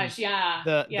my gosh, yeah.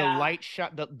 The light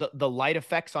shot, the light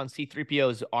effects on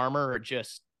C-3PO's armor are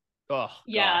just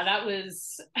yeah, that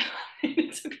was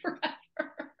it took forever.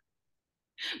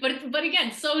 But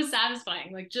again, so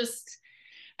satisfying. Like just,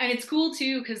 and it's cool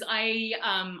too because I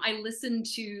listen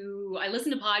to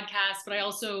podcasts, but I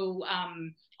also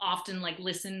often like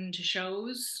listen to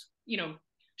shows, you know,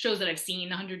 shows that I've seen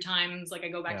 100 times. Like I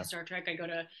go back to Star Trek, I go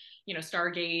to, you know,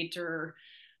 Stargate or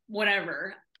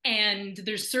whatever. And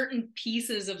there's certain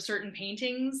pieces of certain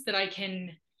paintings that I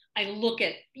look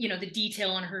at, you know, the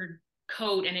detail on her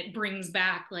coat and it brings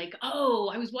back like,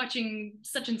 oh, I was watching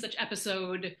such and such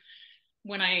episode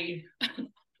when I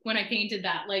painted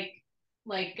that. Like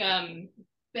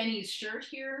Benny's shirt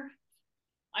here.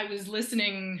 I was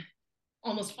listening,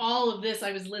 almost all of this,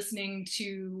 I was listening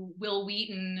to Wil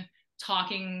Wheaton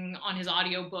talking on his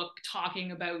audiobook,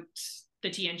 talking about the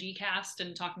TNG cast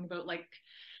and talking about like,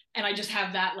 and I just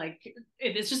have that like,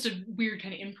 it's just a weird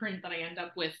kind of imprint that I end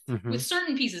up with with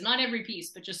certain pieces, not every piece,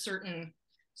 but just certain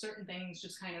things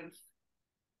just kind of,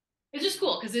 it's just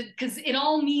cool because it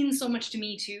all means so much to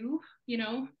me too, you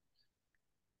know.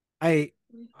 I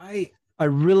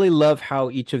really love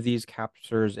how each of these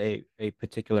captures a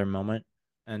particular moment,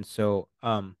 and so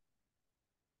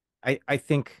I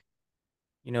think,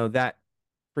 you know, that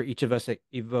for each of us it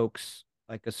evokes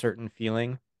like a certain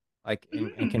feeling, like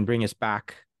and can bring us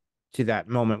back to that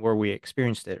moment where we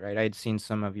experienced it, right? I'd seen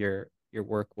some of your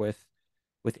work with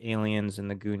Aliens and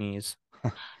the Goonies.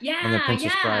 And the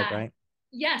Princess Bride, right?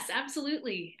 Yes,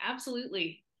 absolutely.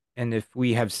 And if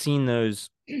we have seen those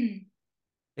in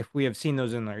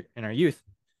our youth,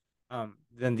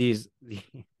 then these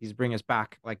bring us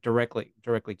back like directly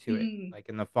to it, like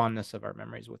in the fondness of our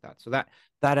memories with that. So that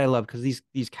I love because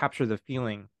these capture the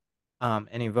feeling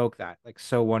and evoke that like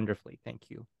so wonderfully. Thank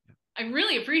you. I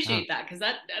really appreciate that because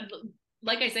that,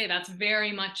 like I say, that's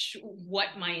very much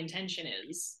what my intention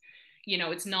is. You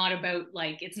know, it's not about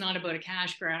a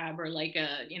cash grab or like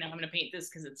a, you know, I'm going to paint this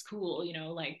because it's cool, you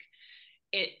know, like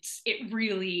it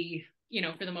really, you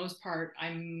know, for the most part,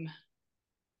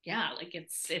 like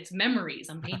it's memories.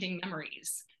 I'm painting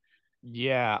memories.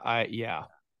 Yeah,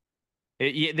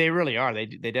 they really are. They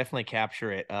definitely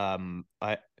capture it. Are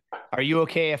you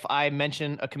okay if I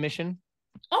mention a commission?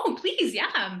 Oh, please,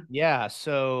 yeah. Yeah,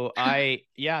 so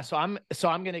I'm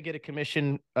gonna get a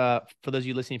commission for those of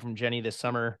you listening from Jenny this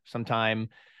summer sometime.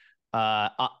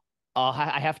 I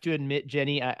have to admit,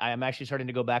 Jenny, I'm actually starting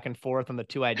to go back and forth on the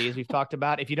two ideas we've talked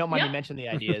about. If you don't mind me mentioning the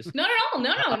ideas. Not at all.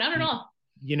 No, not at all.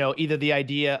 You know, either the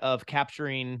idea of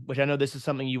capturing, which I know this is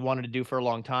something you wanted to do for a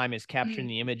long time, is capturing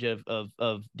the image of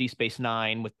Deep Space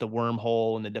Nine with the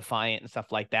wormhole and the Defiant and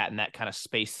stuff like that, and that kind of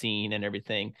space scene and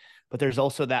everything. But there's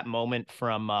also that moment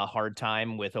from Hard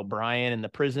Time with O'Brien in the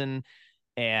prison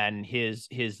and his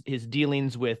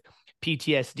dealings with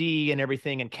PTSD and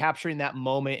everything, and capturing that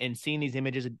moment and seeing these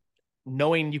images,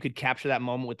 knowing you could capture that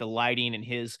moment with the lighting and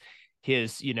his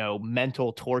his, you know,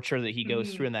 mental torture that he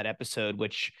goes through in that episode,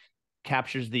 which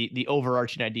captures the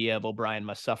overarching idea of O'Brien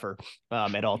must suffer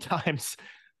at all times.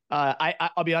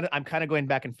 I'll be honest, I'm kind of going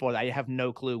back and forth. I have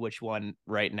no clue which one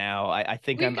right now. I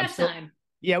think We've got I'm still time.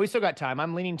 Yeah, we still got time.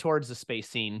 I'm leaning towards the space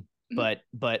scene, but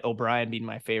O'Brien being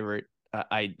my favorite,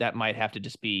 that might have to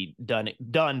just be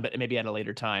done, but maybe at a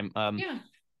later time. Yeah.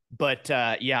 But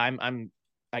I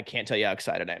can't tell you how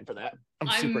excited I am for that. I'm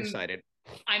super excited.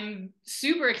 I'm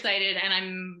super excited, and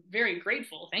I'm very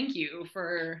grateful. Thank you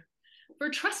for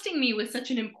trusting me with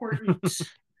such an important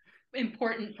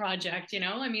project. You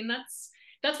know, I mean, that's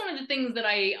one of the things that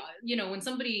I, you know, when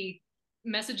somebody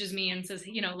messages me and says,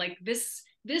 you know, like this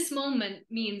moment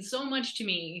means so much to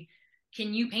me,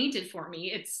 can you paint it for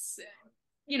me? It's,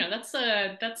 you know,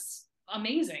 that's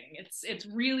amazing. It's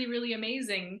really, really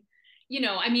amazing. You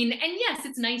know, I mean, and yes,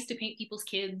 it's nice to paint people's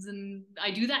kids, and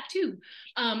I do that too.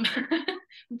 But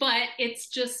I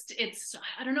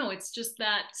don't know, it's just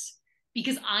that,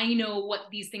 because I know what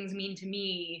these things mean to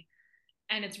me,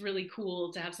 and it's really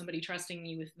cool to have somebody trusting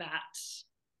me with that,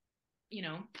 you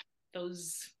know,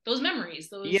 those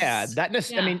memories.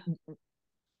 I mean,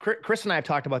 Chris and I have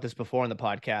talked about this before on the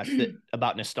podcast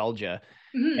about nostalgia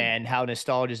and how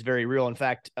nostalgia is very real. In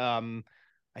fact,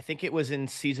 I think it was in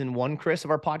season 1, Chris,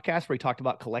 of our podcast, where we talked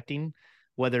about collecting,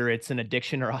 whether it's an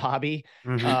addiction or a hobby.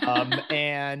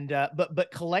 But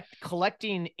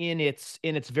collecting in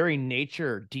its very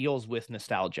nature deals with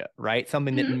nostalgia, right?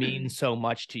 Something that means so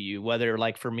much to you, whether,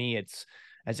 like for me, it's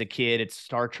as a kid, it's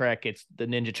Star Trek, it's the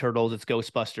Ninja Turtles, it's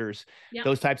Ghostbusters,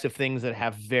 those types of things that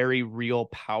have very real,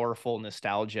 powerful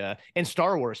nostalgia. And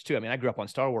Star Wars too. I mean, I grew up on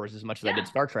Star Wars as much as I did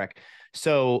Star Trek.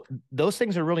 So those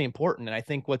things are really important. And I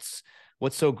think what's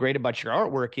so great about your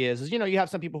artwork is, you know, you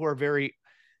have some people who are very,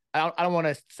 I don't want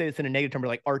to say this in a negative term, but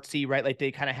like artsy, right? Like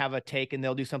they kind of have a take and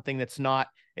they'll do something it's not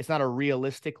a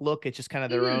realistic look. It's just kind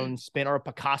of their own spin, or a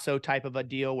Picasso type of a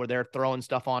deal where they're throwing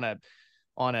stuff on a,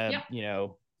 you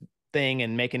know, thing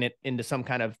and making it into some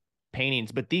kind of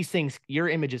paintings. But these things, your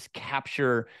images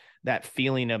capture that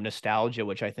feeling of nostalgia,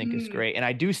 which I think is great. And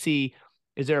I do see,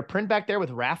 is there a print back there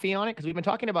with Raffi on it? Because we've been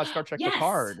talking about Star Trek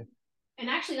Picard. And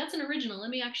actually, that's an original.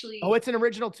 Let me actually. Oh, it's an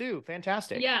original too.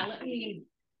 Fantastic. Yeah. Let me.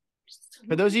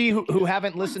 For those of you who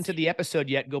haven't listened to the episode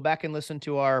yet, go back and listen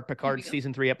to our Picard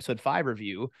season 3, episode 5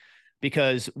 review,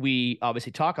 because we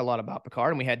obviously talk a lot about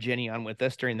Picard, and we had Jenny on with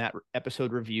us during that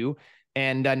episode review.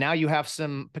 And now you have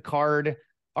some Picard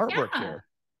artwork here.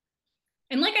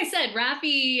 And like I said,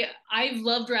 Raffi, I've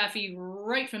loved Raffi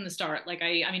right from the start. Like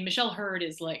I mean, Michelle Hurd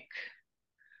is like,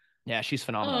 yeah, she's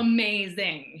phenomenal.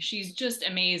 Amazing. She's just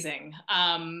amazing.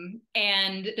 And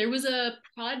there was a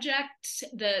project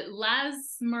that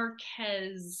Laz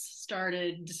Marquez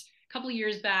started a couple of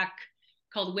years back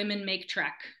called Women Make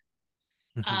Trek.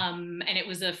 And it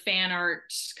was a fan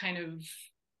art kind of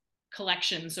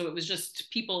collection. So it was just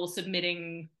people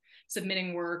submitting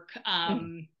work. Of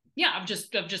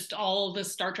just all the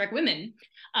Star Trek women.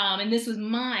 And this was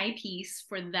my piece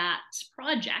for that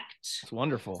project. It's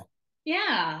wonderful.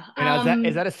 Yeah. And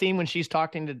is that a scene when she's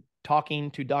talking to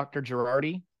Dr.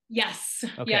 Girardi? Yes.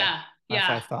 Okay. Yeah. That's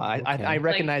what I thought. Okay. I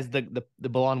recognize like, the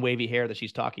blonde wavy hair that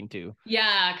she's talking to.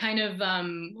 Yeah, kind of.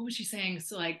 What was she saying?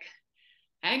 So like,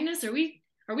 Agnes, are we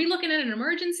looking at an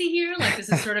emergency here? Like this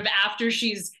is sort of after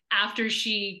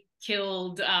she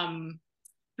killed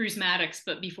Bruce Maddox,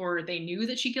 but before they knew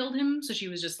that she killed him, so she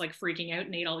was just like freaking out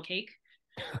and ate all the cake.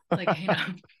 Like, you know.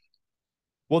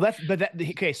 Well,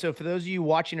 okay. So for those of you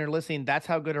watching or listening, that's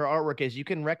how good her artwork is. You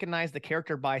can recognize the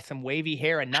character by some wavy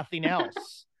hair and nothing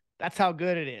else. That's how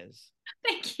good it is.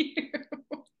 Thank you.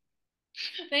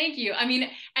 Thank you. I mean,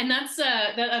 and that's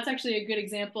actually a good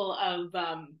example of,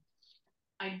 I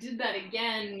did that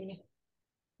again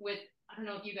with, I don't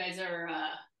know if you guys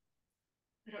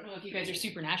are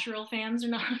Supernatural fans or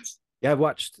not. Yeah, I've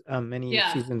watched many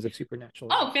seasons of Supernatural.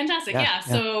 Oh, fantastic. Yeah.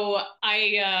 So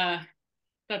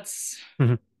that's,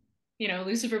 you know,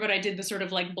 Lucifer, but I did the sort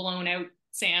of like blown out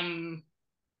Sam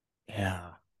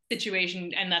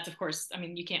situation. And that's, of course, I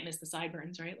mean, you can't miss the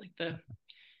sideburns, right? Like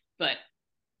but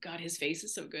God, his face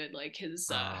is so good. Like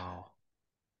his,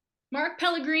 Mark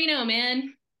Pellegrino,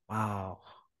 man. Wow.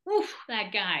 Oof,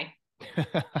 that guy.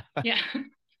 Yeah.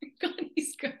 God,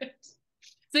 he's good.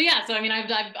 So yeah, so I mean,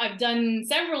 I've done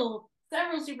several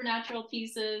Supernatural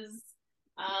pieces.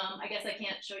 I guess I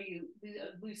can't show you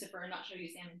Lucifer and not show you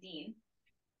Sam and Dean.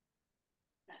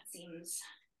 That seems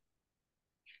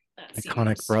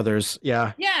iconic brothers.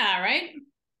 Yeah. Yeah, right?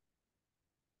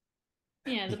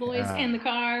 Yeah, the boys and the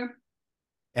car.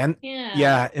 And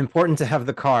important to have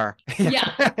the car.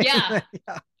 Yeah.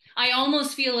 I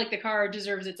almost feel like the car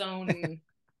deserves its own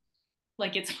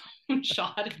like its own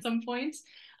shot at some point.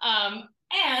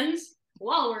 And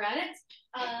while we're at it,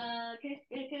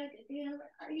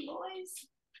 Hardy Boys.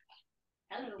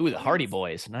 Hello, Ooh, the Hardy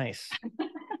boys. Boys. Nice.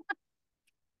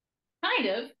 Kind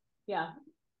of. Yeah.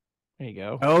 There you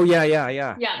go. Oh yeah.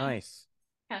 Yeah. Nice.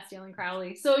 Castiel and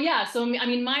Crowley. So yeah, so I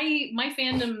mean my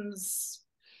fandoms,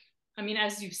 I mean,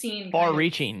 as you've seen, Far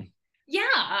reaching.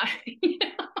 Yeah.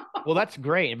 Well, that's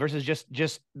great. Versus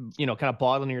just kind of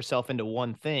bottling yourself into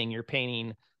one thing. You're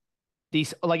painting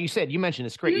these, like you said, you mentioned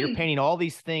it's great. You're painting all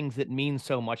these things that mean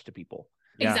so much to people.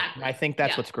 Yeah. Exactly. I think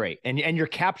that's what's great. And you're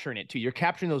capturing it too. You're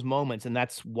capturing those moments, and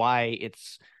that's why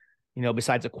it's,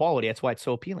 besides the quality, that's why it's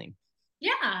so appealing.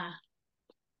 Yeah.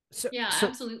 So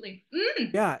absolutely.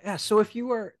 Yeah. So if you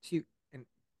were to,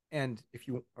 and if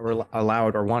you were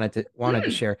allowed or wanted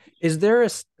to share, is there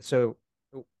so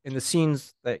in the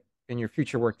scenes that in your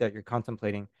future work that you're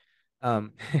contemplating,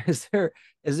 is there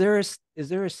a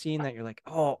scene that you're like,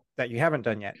 oh, that you haven't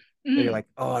done yet, that you're like,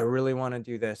 oh, I really want to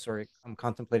do this, or I'm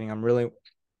contemplating, I'm really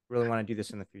want to do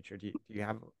this in the future? Do you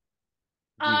have?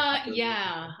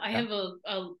 Yeah, I have a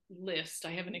list.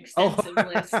 I have an extensive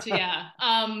list. Yeah.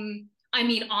 I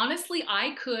mean, honestly,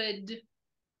 I could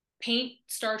paint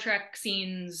Star Trek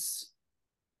scenes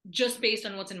just based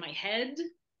on what's in my head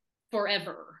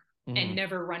forever and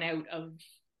never run out of,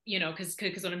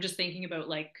 because when I'm just thinking about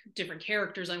like different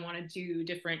characters I want to do,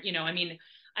 different, I mean,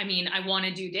 I want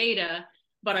to do Data,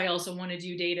 but I also want to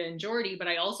do Data and Geordi, but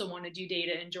I also want to do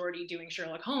Data and Geordi doing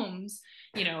Sherlock Holmes,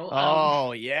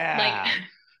 Oh, yeah.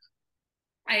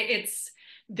 Like,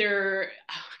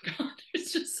 oh God,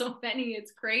 there's just so many,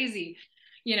 it's crazy.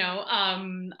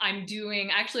 I'm doing,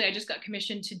 actually, I just got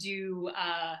commissioned to do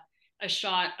a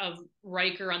shot of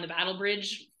Riker on the battle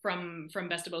bridge from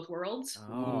Best of Both Worlds.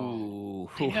 Oh,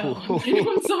 I know,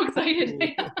 I'm so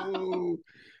excited.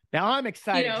 Now I'm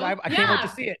excited. I can't wait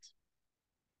to see it.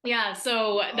 Yeah,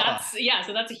 so that's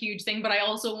a huge thing. But I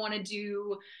also want to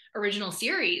do original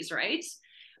series, right?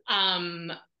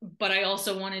 But I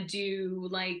also want to do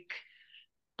like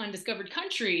Undiscovered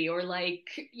Country, or like,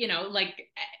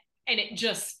 and it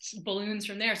just balloons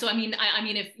from there. So I mean,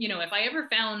 if I ever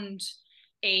found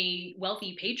a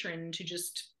wealthy patron to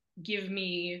just give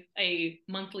me a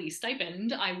monthly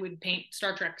stipend, I would paint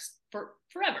Star Trek for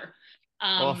forever.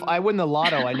 Well, if I win the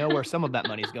lotto, I know where some of that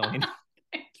money's going.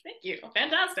 Thank you.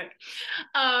 Fantastic.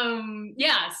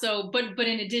 Yeah. So, but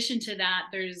in addition to that,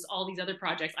 there's all these other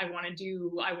projects I want to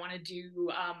do.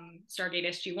 Stargate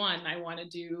SG-1. I want to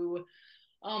do,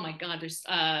 oh my God, there's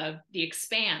The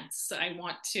Expanse. I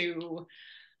want to,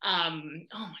 oh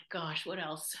my gosh, what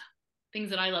else? Things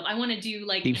that I love. I want to do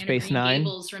like Deep Space Nine.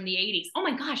 Gables from the 80s. Oh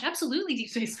my gosh, absolutely Deep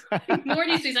Space Nine. More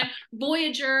Deep Space Nine.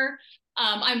 Voyager.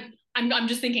 I'm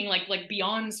just thinking like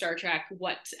beyond Star Trek,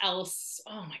 what else?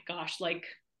 Oh my gosh, like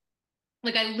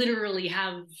I literally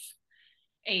have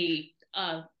a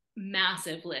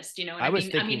massive list, I was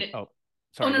thinking, oh,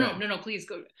 sorry. Oh no, please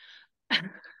go.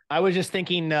 I was just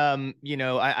thinking,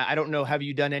 I don't know. Have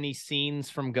you done any scenes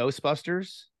from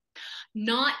Ghostbusters?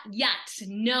 Not yet,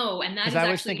 no. And that is I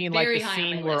was actually thinking very like the high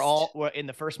scene on my where list. where in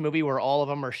the first movie where all of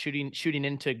them are shooting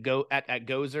into at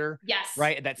Gozer. Yes.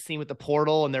 Right. That scene with the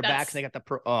portal and their backs, and they got the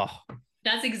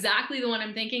That's exactly the one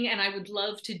I'm thinking, and I would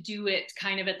love to do it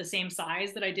kind of at the same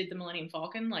size that I did the Millennium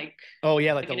Falcon, like. Oh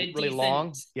yeah, like a really decent,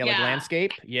 long, like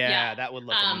landscape. Yeah, that would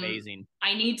look amazing.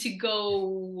 I need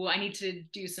to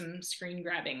do some screen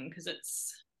grabbing because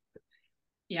it's,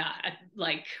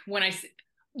 like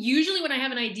usually when I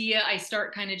have an idea, I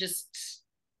start kind of just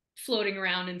floating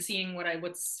around and seeing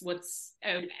what's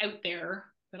out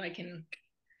there that I can,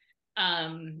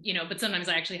 but sometimes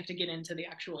I actually have to get into the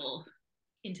actual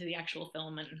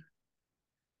film and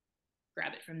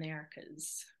grab it from there,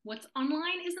 because what's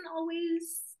online isn't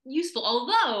always useful.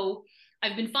 Although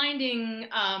I've been finding,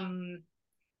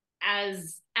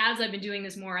 as I've been doing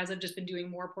this more, as I've just been doing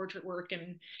more portrait work,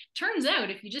 and turns out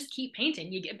if you just keep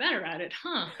painting, you get better at it,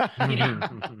 huh?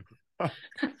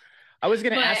 I was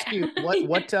going to ask you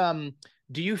what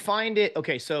do you find it?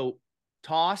 Okay, so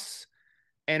TOS,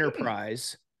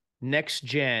 Enterprise, Next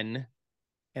Gen,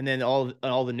 and then all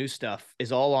the new stuff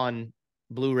is all on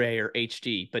Blu-ray or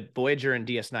HD, but Voyager and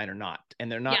DS9 are not,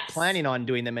 and they're not planning on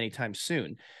doing them anytime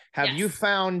soon. Have you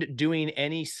found doing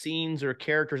any scenes or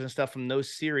characters and stuff from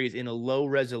those series in a low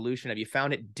resolution? Have you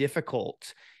found it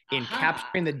difficult in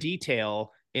capturing the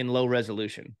detail in low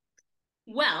resolution?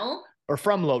 Well, or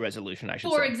from low resolution, I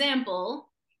should say. For example,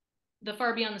 the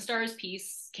Far Beyond the Stars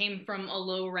piece came from a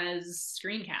low res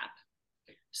screen cap.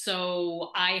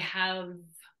 So I've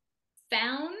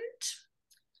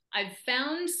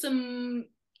found some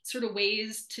sort of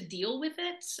ways to deal with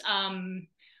it.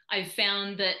 I've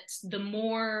found that the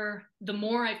more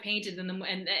I've painted and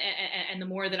the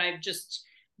more that I've just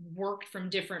worked from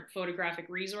different photographic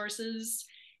resources,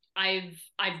 I've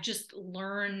just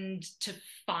learned to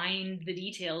find the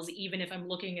details, even if I'm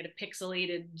looking at a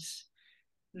pixelated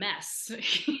mess.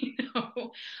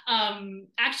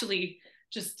 Actually,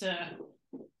 just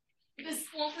this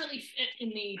won't really fit in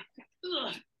the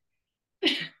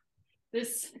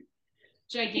this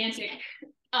gigantic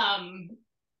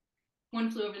One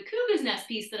Flew Over the Cuckoo's Nest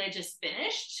piece that I just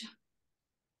finished.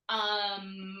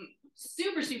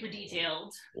 Super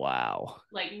detailed. Wow.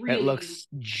 Like really, it looks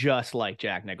just like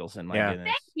Jack Nicholson. My goodness.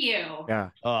 Thank you. Yeah.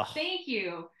 Thank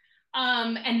you.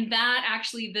 And that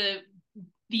actually,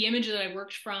 the image that I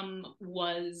worked from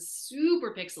was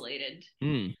super pixelated.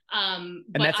 And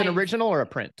that's an original or a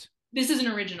print? This is an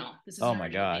original. This is oh an my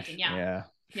original gosh. painting.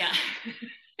 Yeah.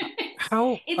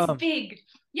 How it's big.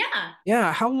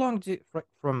 Yeah. How long do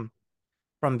from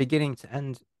beginning to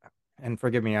end? And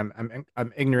forgive me, I'm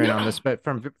ignorant on this, but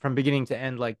from beginning to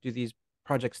end, like, do these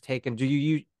projects take, and do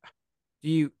you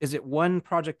is it one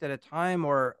project at a time,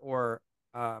 or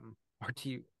are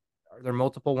there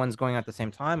multiple ones going at the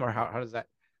same time, or how does that?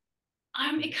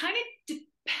 It kind of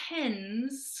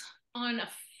depends on a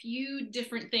few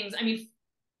different things. I mean,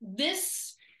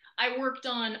 this I worked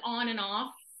on and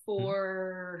off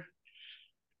for,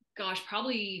 gosh,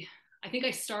 probably, I think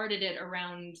I started it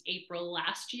around April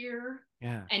last year.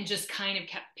 Yeah. And just kind of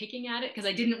kept picking at it because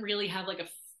I didn't really have like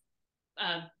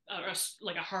a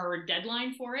hard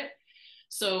deadline for it.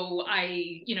 So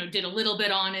I, did a little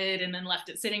bit on it and then left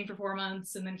it sitting for 4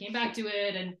 months and then came back to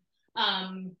it. And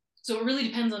so it really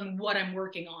depends on what I'm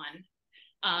working on.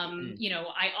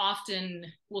 I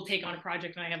often will take on a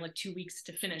project and I have like 2 weeks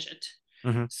to finish it.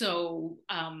 So,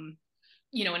 and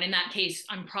in that case,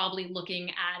 I'm probably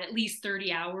looking at least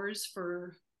 30 hours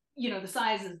for, the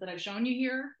sizes that I've shown you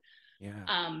here.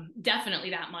 Yeah. Definitely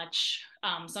that much.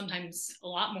 Sometimes a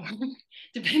lot more,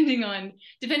 depending on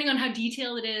how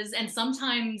detailed it is, and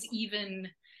sometimes even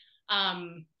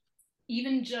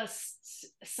just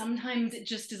sometimes it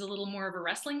just is a little more of a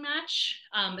wrestling match,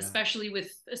 especially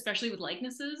with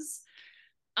likenesses.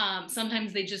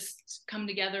 Sometimes they just come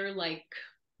together like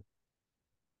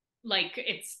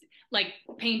it's like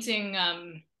painting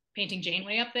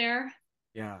Janeway up there.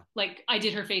 Yeah. Like I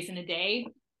did her face in a day.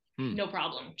 No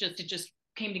problem. It just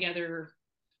came together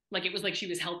like it was like she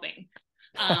was helping.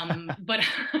 But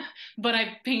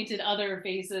I've painted other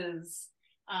faces.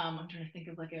 I'm trying to think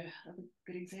of like a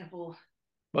good example.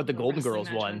 But the Golden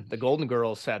Girls one, the Golden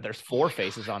Girls said there's 4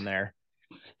 faces on there.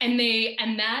 And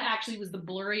that actually was the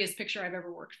blurriest picture I've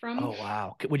ever worked from. Oh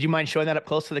wow. Would you mind showing that up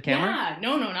close to the camera? Yeah,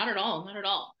 no, not at all. Not at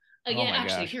all. Again,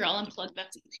 actually, here, I'll unplug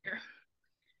that here.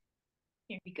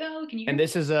 Here we go. Can you hear and me?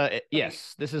 This is a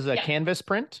this is a canvas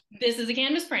print. This is a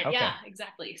canvas print. Okay. Yeah,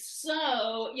 exactly.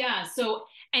 So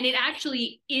and it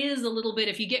actually is a little bit,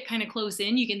 if you get kind of close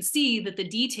in, you can see that the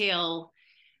detail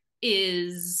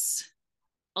is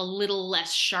a little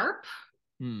less sharp.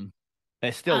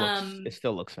 It still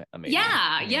looks amazing.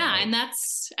 Yeah. And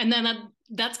that's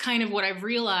kind of what I've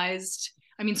realized.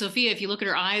 I mean, Sophia, if you look at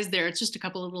her eyes there, it's just a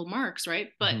couple of little marks, right?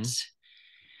 But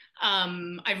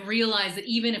I've realized that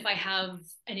even if I have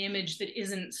an image that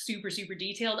isn't super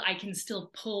detailed, I can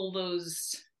still pull the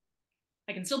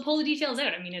details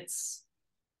out. I mean, it's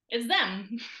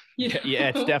them. Yeah,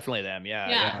 it's definitely them.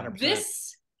 Yeah.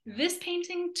 100%. This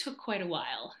painting took quite a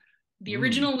while. The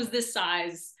original was this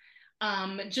size,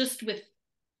 just with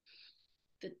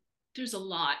there's a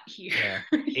lot here.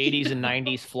 Yeah. 80s and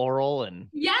 90s floral and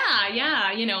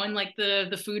and like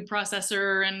the food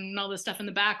processor and all this stuff in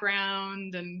the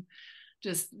background, and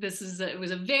just it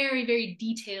was a very, very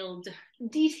detailed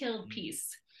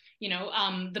piece.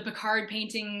 The Picard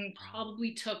painting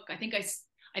probably took, I think I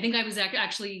was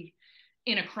actually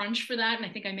in a crunch for that, and I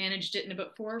think I managed it in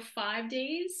about 4 or 5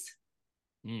 days.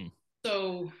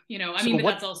 So, but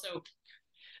that's also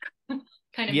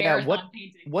kind of marathon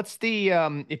painting. What's the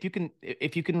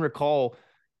if you can recall,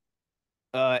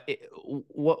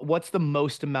 what's the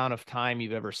most amount of time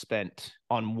you've ever spent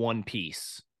on one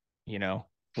piece?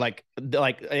 Like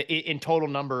in total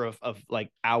number of like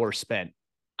hours spent.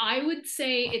 I would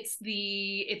say it's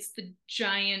the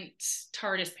giant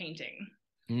TARDIS painting,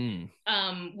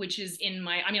 which is in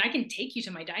my. I mean, I can take you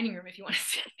to my dining room if you want to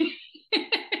see.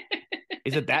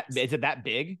 Is it that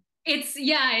big? It's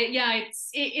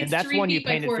it's and that's one you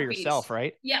painted for yourself,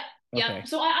 right? Yeah. Okay.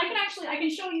 So I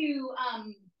can show you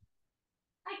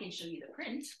the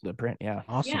print. The print, yeah.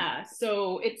 Awesome. Yeah.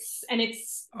 So it's the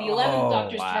 11th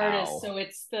Doctor's TARDIS. So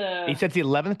it's He said the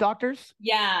 11th Doctor's?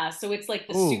 Yeah. So it's like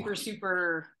the super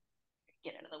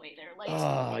get out of the way there. Like,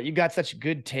 Oh, you got such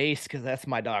good taste because that's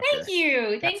my doctor. thank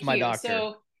you. That's my doctor.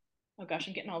 So, oh gosh,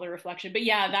 I'm getting all the reflection. But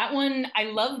yeah, that one, I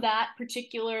love that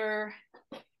particular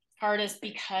TARDIS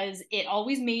because it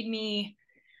always made me,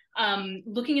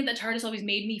 looking at the TARDIS always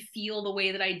made me feel the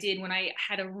way that I did when I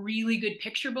had a really good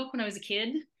picture book when I was a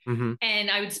kid. Mm-hmm.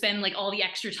 And I would spend like all the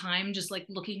extra time just like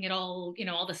looking at all, you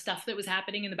know, all the stuff that was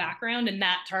happening in the background. And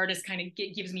that TARDIS kind of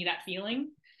gives me that feeling.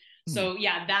 So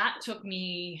yeah, that took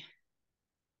me,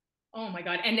 oh my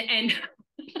God. And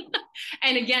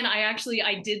and again,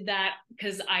 I did that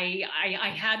because I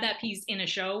had that piece in a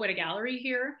show at a gallery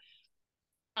here.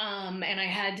 And I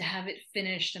had to have it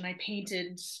finished, and I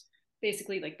painted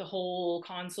basically like the whole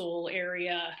console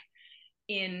area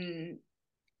in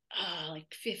like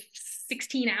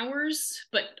 16 hours,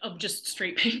 but of just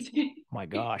straight painting. My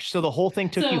gosh. So the whole thing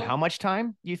took you how much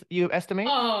time, you estimate?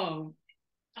 Oh,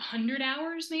 100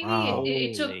 hours maybe. Wow.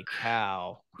 It took, holy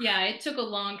cow. yeah, it took a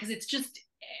long, because it's just,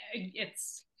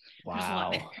 it's, there's a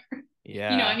lot Wow. there.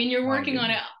 Yeah. You know, I mean, you're My working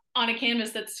goodness. on a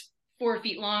canvas that's 4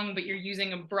 feet long, but you're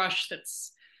using a brush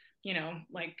that's, you know,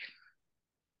 like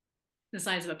the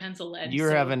size of a pencil lead.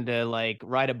 You're having to like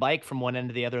ride a bike from one end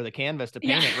to the other of the canvas to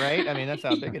paint it, right? I mean, that's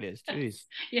how big it is. Jeez.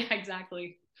 Yeah,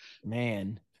 exactly.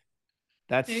 Man.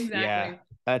 That's Exactly. yeah.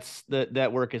 That's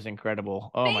that work is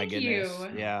incredible. Oh my goodness. You.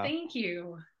 Yeah. Thank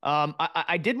you.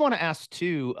 I did want to ask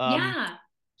too. Yeah.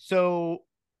 So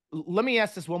let me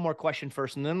ask this one more question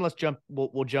first, and then let's jump.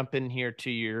 We'll jump in here to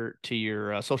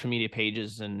your social media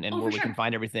pages and where we can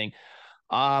find everything.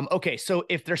 Okay, so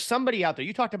if there's somebody out there,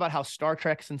 you talked about how Star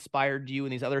Trek's inspired you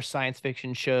and these other science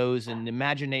fiction shows and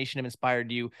imagination have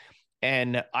inspired you.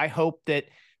 And I hope that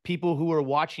people who are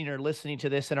watching or listening to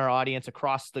this in our audience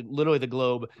across literally the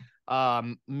globe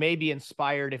may be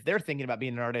inspired if they're thinking about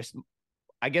being an artist.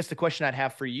 I guess the question I'd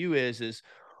have for you is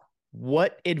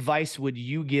what advice would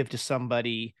you give to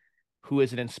somebody who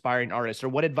is an inspiring artist, or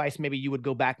what advice maybe you would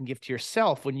go back and give to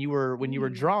yourself when you were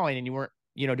drawing and you weren't,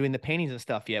 you know, doing the paintings and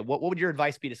stuff yet? What would your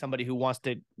advice be to somebody who wants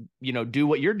to, you know, do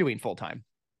what you're doing full time?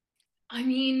 I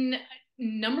mean,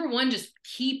 number one, just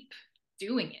keep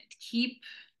doing it.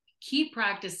 Keep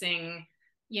practicing,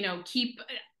 you know,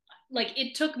 like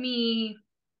it took me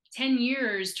 10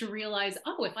 years to realize,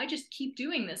 oh, if I just keep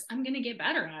doing this, I'm going to get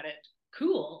better at it.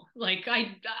 Cool. Like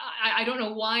I don't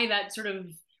know why that sort of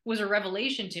was a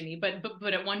revelation to me, but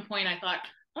at one point I thought,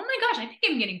 oh my gosh, I think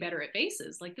I'm getting better at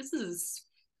faces. Like this is,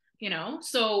 you know,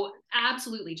 so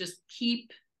absolutely just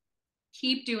keep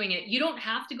doing it. You don't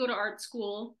have to go to art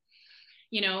school.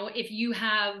 You know, if you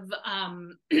have,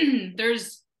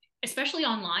 there's, especially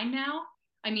online now,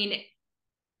 I mean,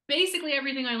 basically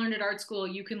everything I learned at art school,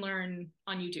 you can learn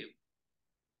on YouTube.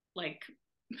 Like,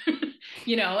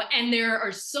 you know, and there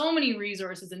are so many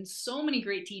resources and so many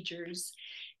great teachers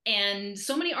and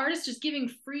so many artists just giving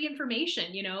free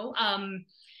information, you know.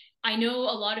 I know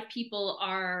a lot of people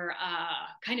are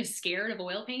kind of scared of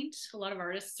oil paint. A lot of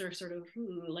artists are sort of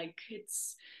like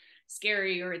it's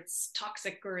scary or it's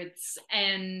toxic or it's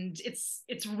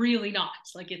really not.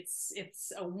 Like it's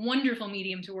a wonderful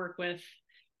medium to work with.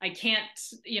 I can't,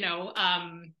 you know,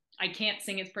 I can't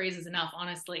sing its praises enough,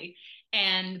 honestly.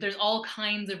 And there's all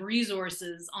kinds of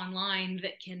resources online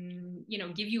that can, you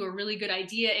know, give you a really good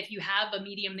idea. If you have a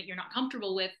medium that you're not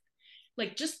comfortable with,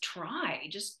 like just try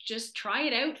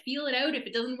it out, feel it out. If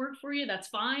it doesn't work for you, that's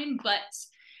fine. But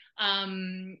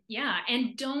yeah,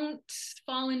 and don't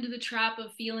fall into the trap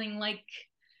of feeling like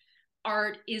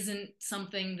art isn't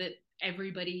something that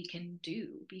everybody can do,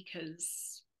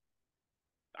 because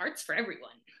art's for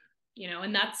everyone, you know.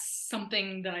 And that's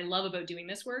something that I love about doing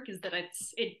this work, is that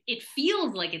it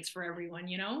feels like it's for everyone,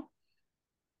 you know.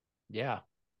 Yeah,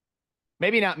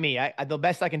 maybe not me. The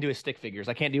best I can do is stick figures.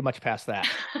 I can't do much past that.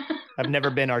 I've never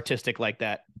been artistic like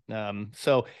that.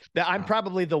 So I'm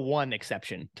probably the one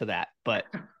exception to that, but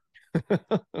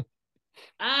but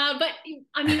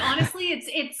I mean, honestly,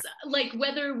 it's like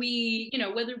whether we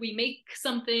make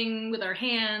something with our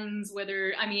hands,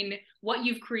 I mean, what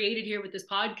you've created here with this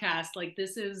podcast, like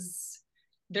this is,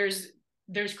 there's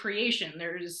creation,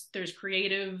 there's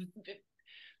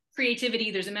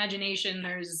creativity, there's imagination,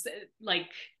 there's like,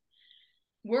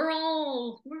 we're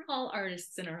all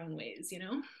artists in our own ways, you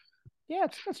know? Yeah,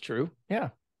 that's true. Yeah.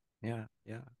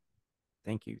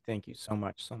 Thank you so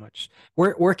much.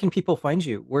 Where can people find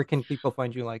you? Where can people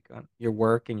find you, like on your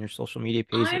work and your social media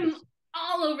pages? I'm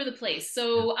all over the place.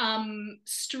 So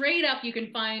straight up, you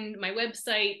can find my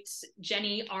website,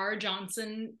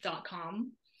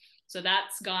 jennyrjohnson.com. So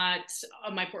that's got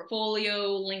my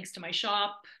portfolio, links to my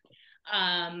shop.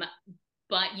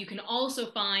 But you can also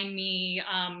find me,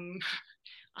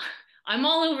 I'm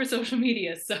all over social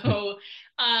media. So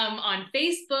on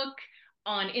Facebook,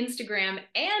 on Instagram,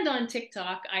 and on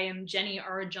TikTok, I am Jenny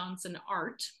R. Johnson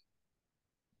Art.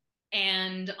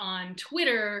 And on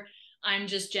Twitter, I'm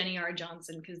just Jenny R.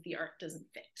 Johnson because the art doesn't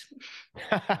fit.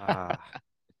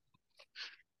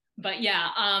 But yeah,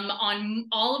 on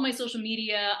all of my social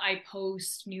media, I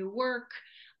post new work.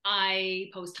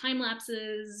 I post time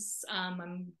lapses.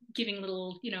 I'm giving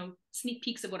little, sneak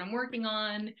peeks of what I'm working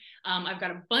on. I've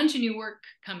got a bunch of new work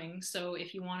coming. So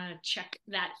if you want to check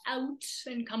that out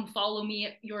and come follow me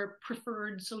at your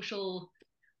preferred social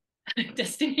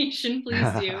destination, please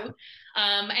do.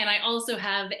 And I also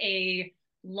have a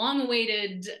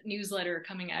long-awaited newsletter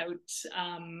coming out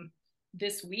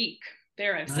this week.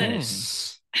 There, I've said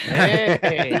it.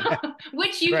 Hey.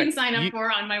 Which you can sign up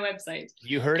for on my website.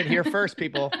 You heard it here first,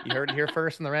 people. You heard it here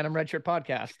first in the Random Red Shirt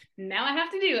podcast. Now I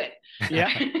have to do it.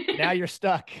 Yeah. Now you're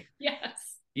stuck.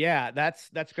 Yes. Yeah, that's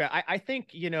great. I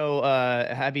think,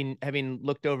 having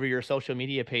looked over your social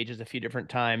media pages a few different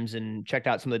times and checked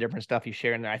out some of the different stuff you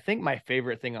share in there, I think my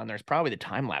favorite thing on there is probably the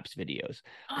time lapse videos,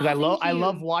 because I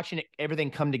love watching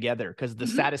everything come together, because the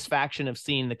satisfaction of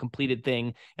seeing the completed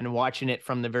thing and watching it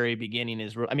from the very beginning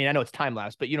is I know it's time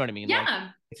lapse, but you know what I mean? Yeah.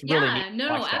 Like, it's really neat to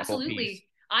watch that absolutely.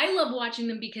 I love watching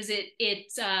them because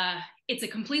it's a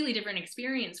completely different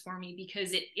experience for me,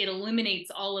 because it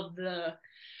eliminates all of the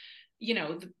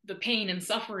the pain and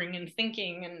suffering and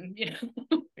thinking and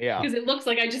yeah, because it looks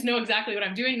like I just know exactly what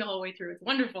I'm doing the whole way through. It's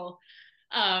wonderful.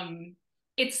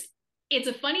 It's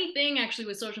a funny thing actually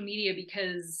with social media,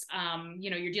 because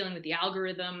you're dealing with the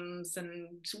algorithms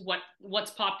and what's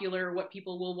popular, what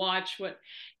people will watch,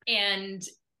 and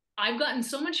I've gotten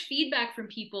so much feedback from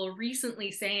people recently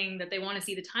saying that they want to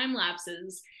see the time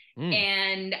lapses,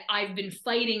 and I've been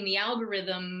fighting the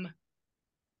algorithm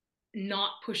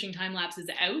not pushing time lapses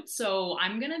out, so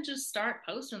I'm gonna just start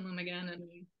posting them again. And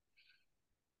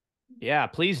yeah,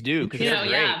 please do, because they're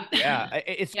great. Yeah,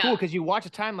 it's cool because you watch a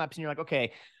time lapse and you're like,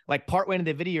 okay, like partway into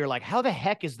the video, you're like, how the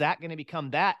heck is that going to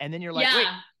become that? And then you're like, wait,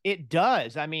 it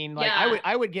does. I mean, like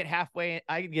I would get halfway,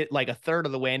 I could get like a third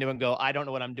of the way into it and go, I don't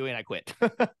know what I'm doing, I quit.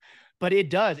 But it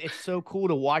does. It's so cool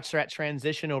to watch that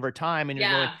transition over time, and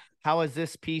you're going, how is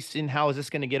this piece and how is this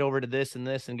going to get over to this and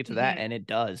this and get to that? And it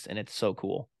does, and it's so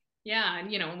cool. Yeah,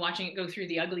 and watching it go through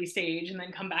the ugly stage and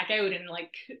then come back out and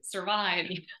like survive.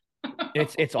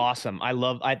 It's awesome.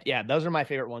 Those are my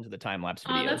favorite ones of the time lapse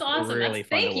videos. Oh, that's awesome. They're really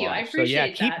fun thank to you. watch. I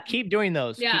appreciate that. Keep doing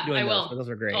those. Yeah, keep doing I will. Those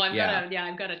are great. I've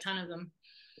got a ton of them.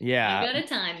 Yeah, I've got a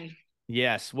ton.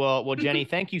 Yes. Well, Jenny,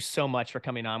 thank you so much for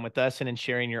coming on with us and in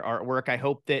sharing your artwork. I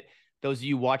hope that those of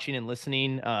you watching and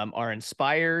listening are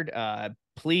inspired.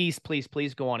 Please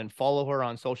go on and follow her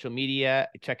on social media.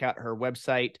 Check out her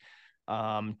website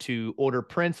to order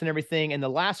prints and everything. And the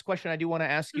last question I do want to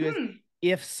ask you is,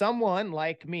 if someone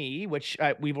like me, which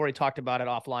we've already talked about it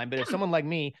offline, but if someone like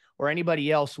me or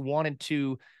anybody else wanted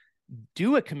to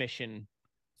do a commission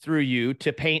through you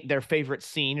to paint their favorite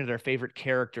scene or their favorite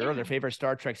character or their favorite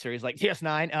Star Trek series, like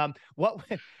DS9, what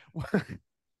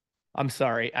I'm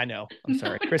sorry. I know. I'm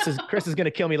sorry. Chris is going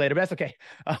to kill me later, but that's okay.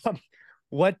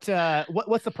 What's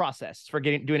the process for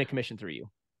doing a commission through you?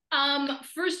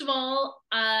 First of all,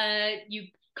 you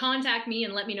contact me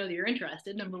and let me know that you're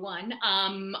interested. Number one.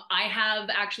 I have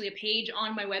actually a page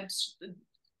on my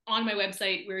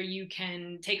website where you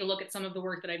can take a look at some of the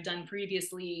work that I've done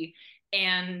previously,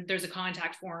 and there's a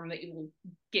contact form that will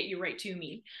get you right to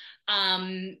me.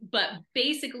 But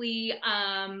basically,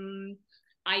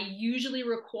 I usually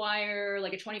require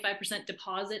like a 25%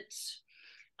 deposit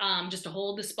just to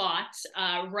hold the spot.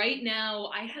 Right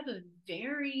now, I have a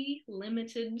very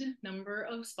limited number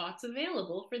of spots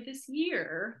available for this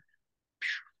year,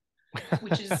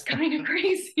 which is kind of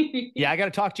crazy. Yeah, I got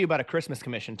to talk to you about a Christmas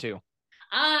commission too.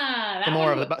 Some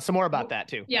more about that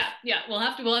too. Yeah, we'll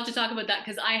have to talk about that,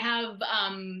 because I have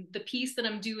the piece that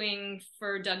I'm doing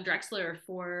for Doug Drexler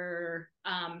for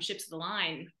Ships of the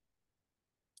Line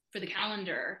for the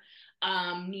calendar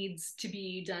needs to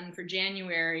be done for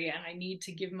January, and I need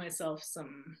to give myself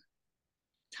some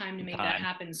time to make that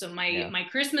happen. So my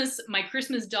Christmas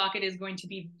docket is going to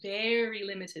be very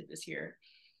limited this year.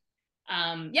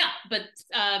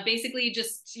 But basically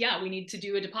just we need to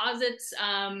do a deposit.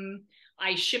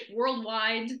 I ship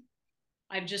worldwide.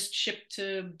 I've just shipped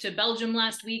to Belgium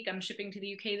last week. I'm shipping to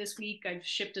the UK this week. I've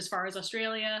shipped as far as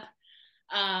Australia.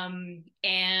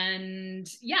 And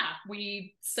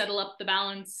we settle up the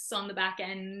balance on the back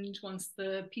end once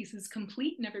the piece is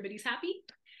complete and everybody's happy.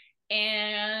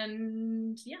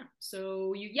 And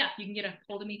so you can get a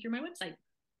hold of me through my website.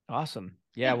 Awesome.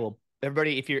 Yeah. Well,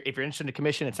 everybody, if you're interested in a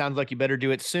commission, it sounds like you better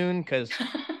do it soon because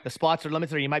the spots are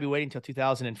limited, or you might be waiting until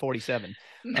 2047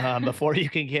 before you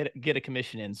can get a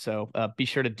commission in. So be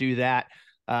sure to do that.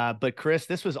 But Chris,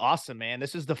 this was awesome, man.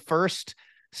 This is the first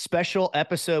special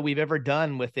episode we've ever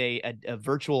done with a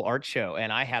virtual art show,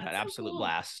 and I had an absolute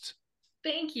blast.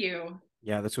 Thank you.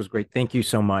 Yeah, this was great. Thank you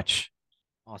so much.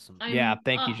 Awesome.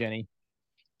 Thank you, Jenny.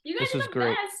 You guys are the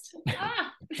great. Best.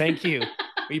 Thank you.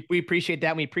 We appreciate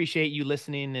that. We appreciate you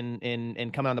listening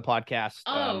and coming on the podcast.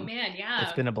 Oh man, yeah.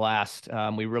 It's been a blast.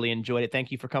 We really enjoyed it.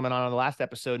 Thank you for coming on the last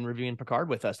episode and reviewing Picard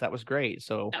with us. That was great.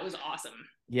 So that was awesome.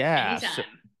 Yeah.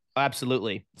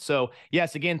 Absolutely. So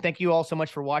yes, again, thank you all so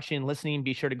much for watching and listening.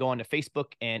 Be sure to go on to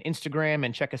Facebook and Instagram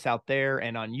and check us out there.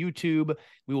 And on YouTube,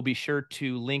 we will be sure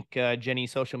to link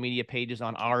Jenny's social media pages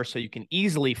on ours, so you can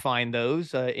easily find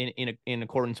those in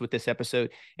accordance with this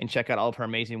episode, and check out all of her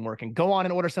amazing work, and go on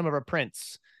and order some of her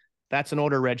prints. That's an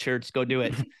order, Red Shirts. Go do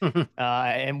it.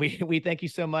 And we thank you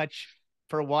so much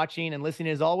for watching and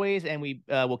listening as always. And we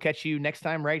will catch you next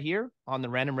time right here on the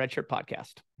Random Red Shirt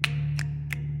Podcast.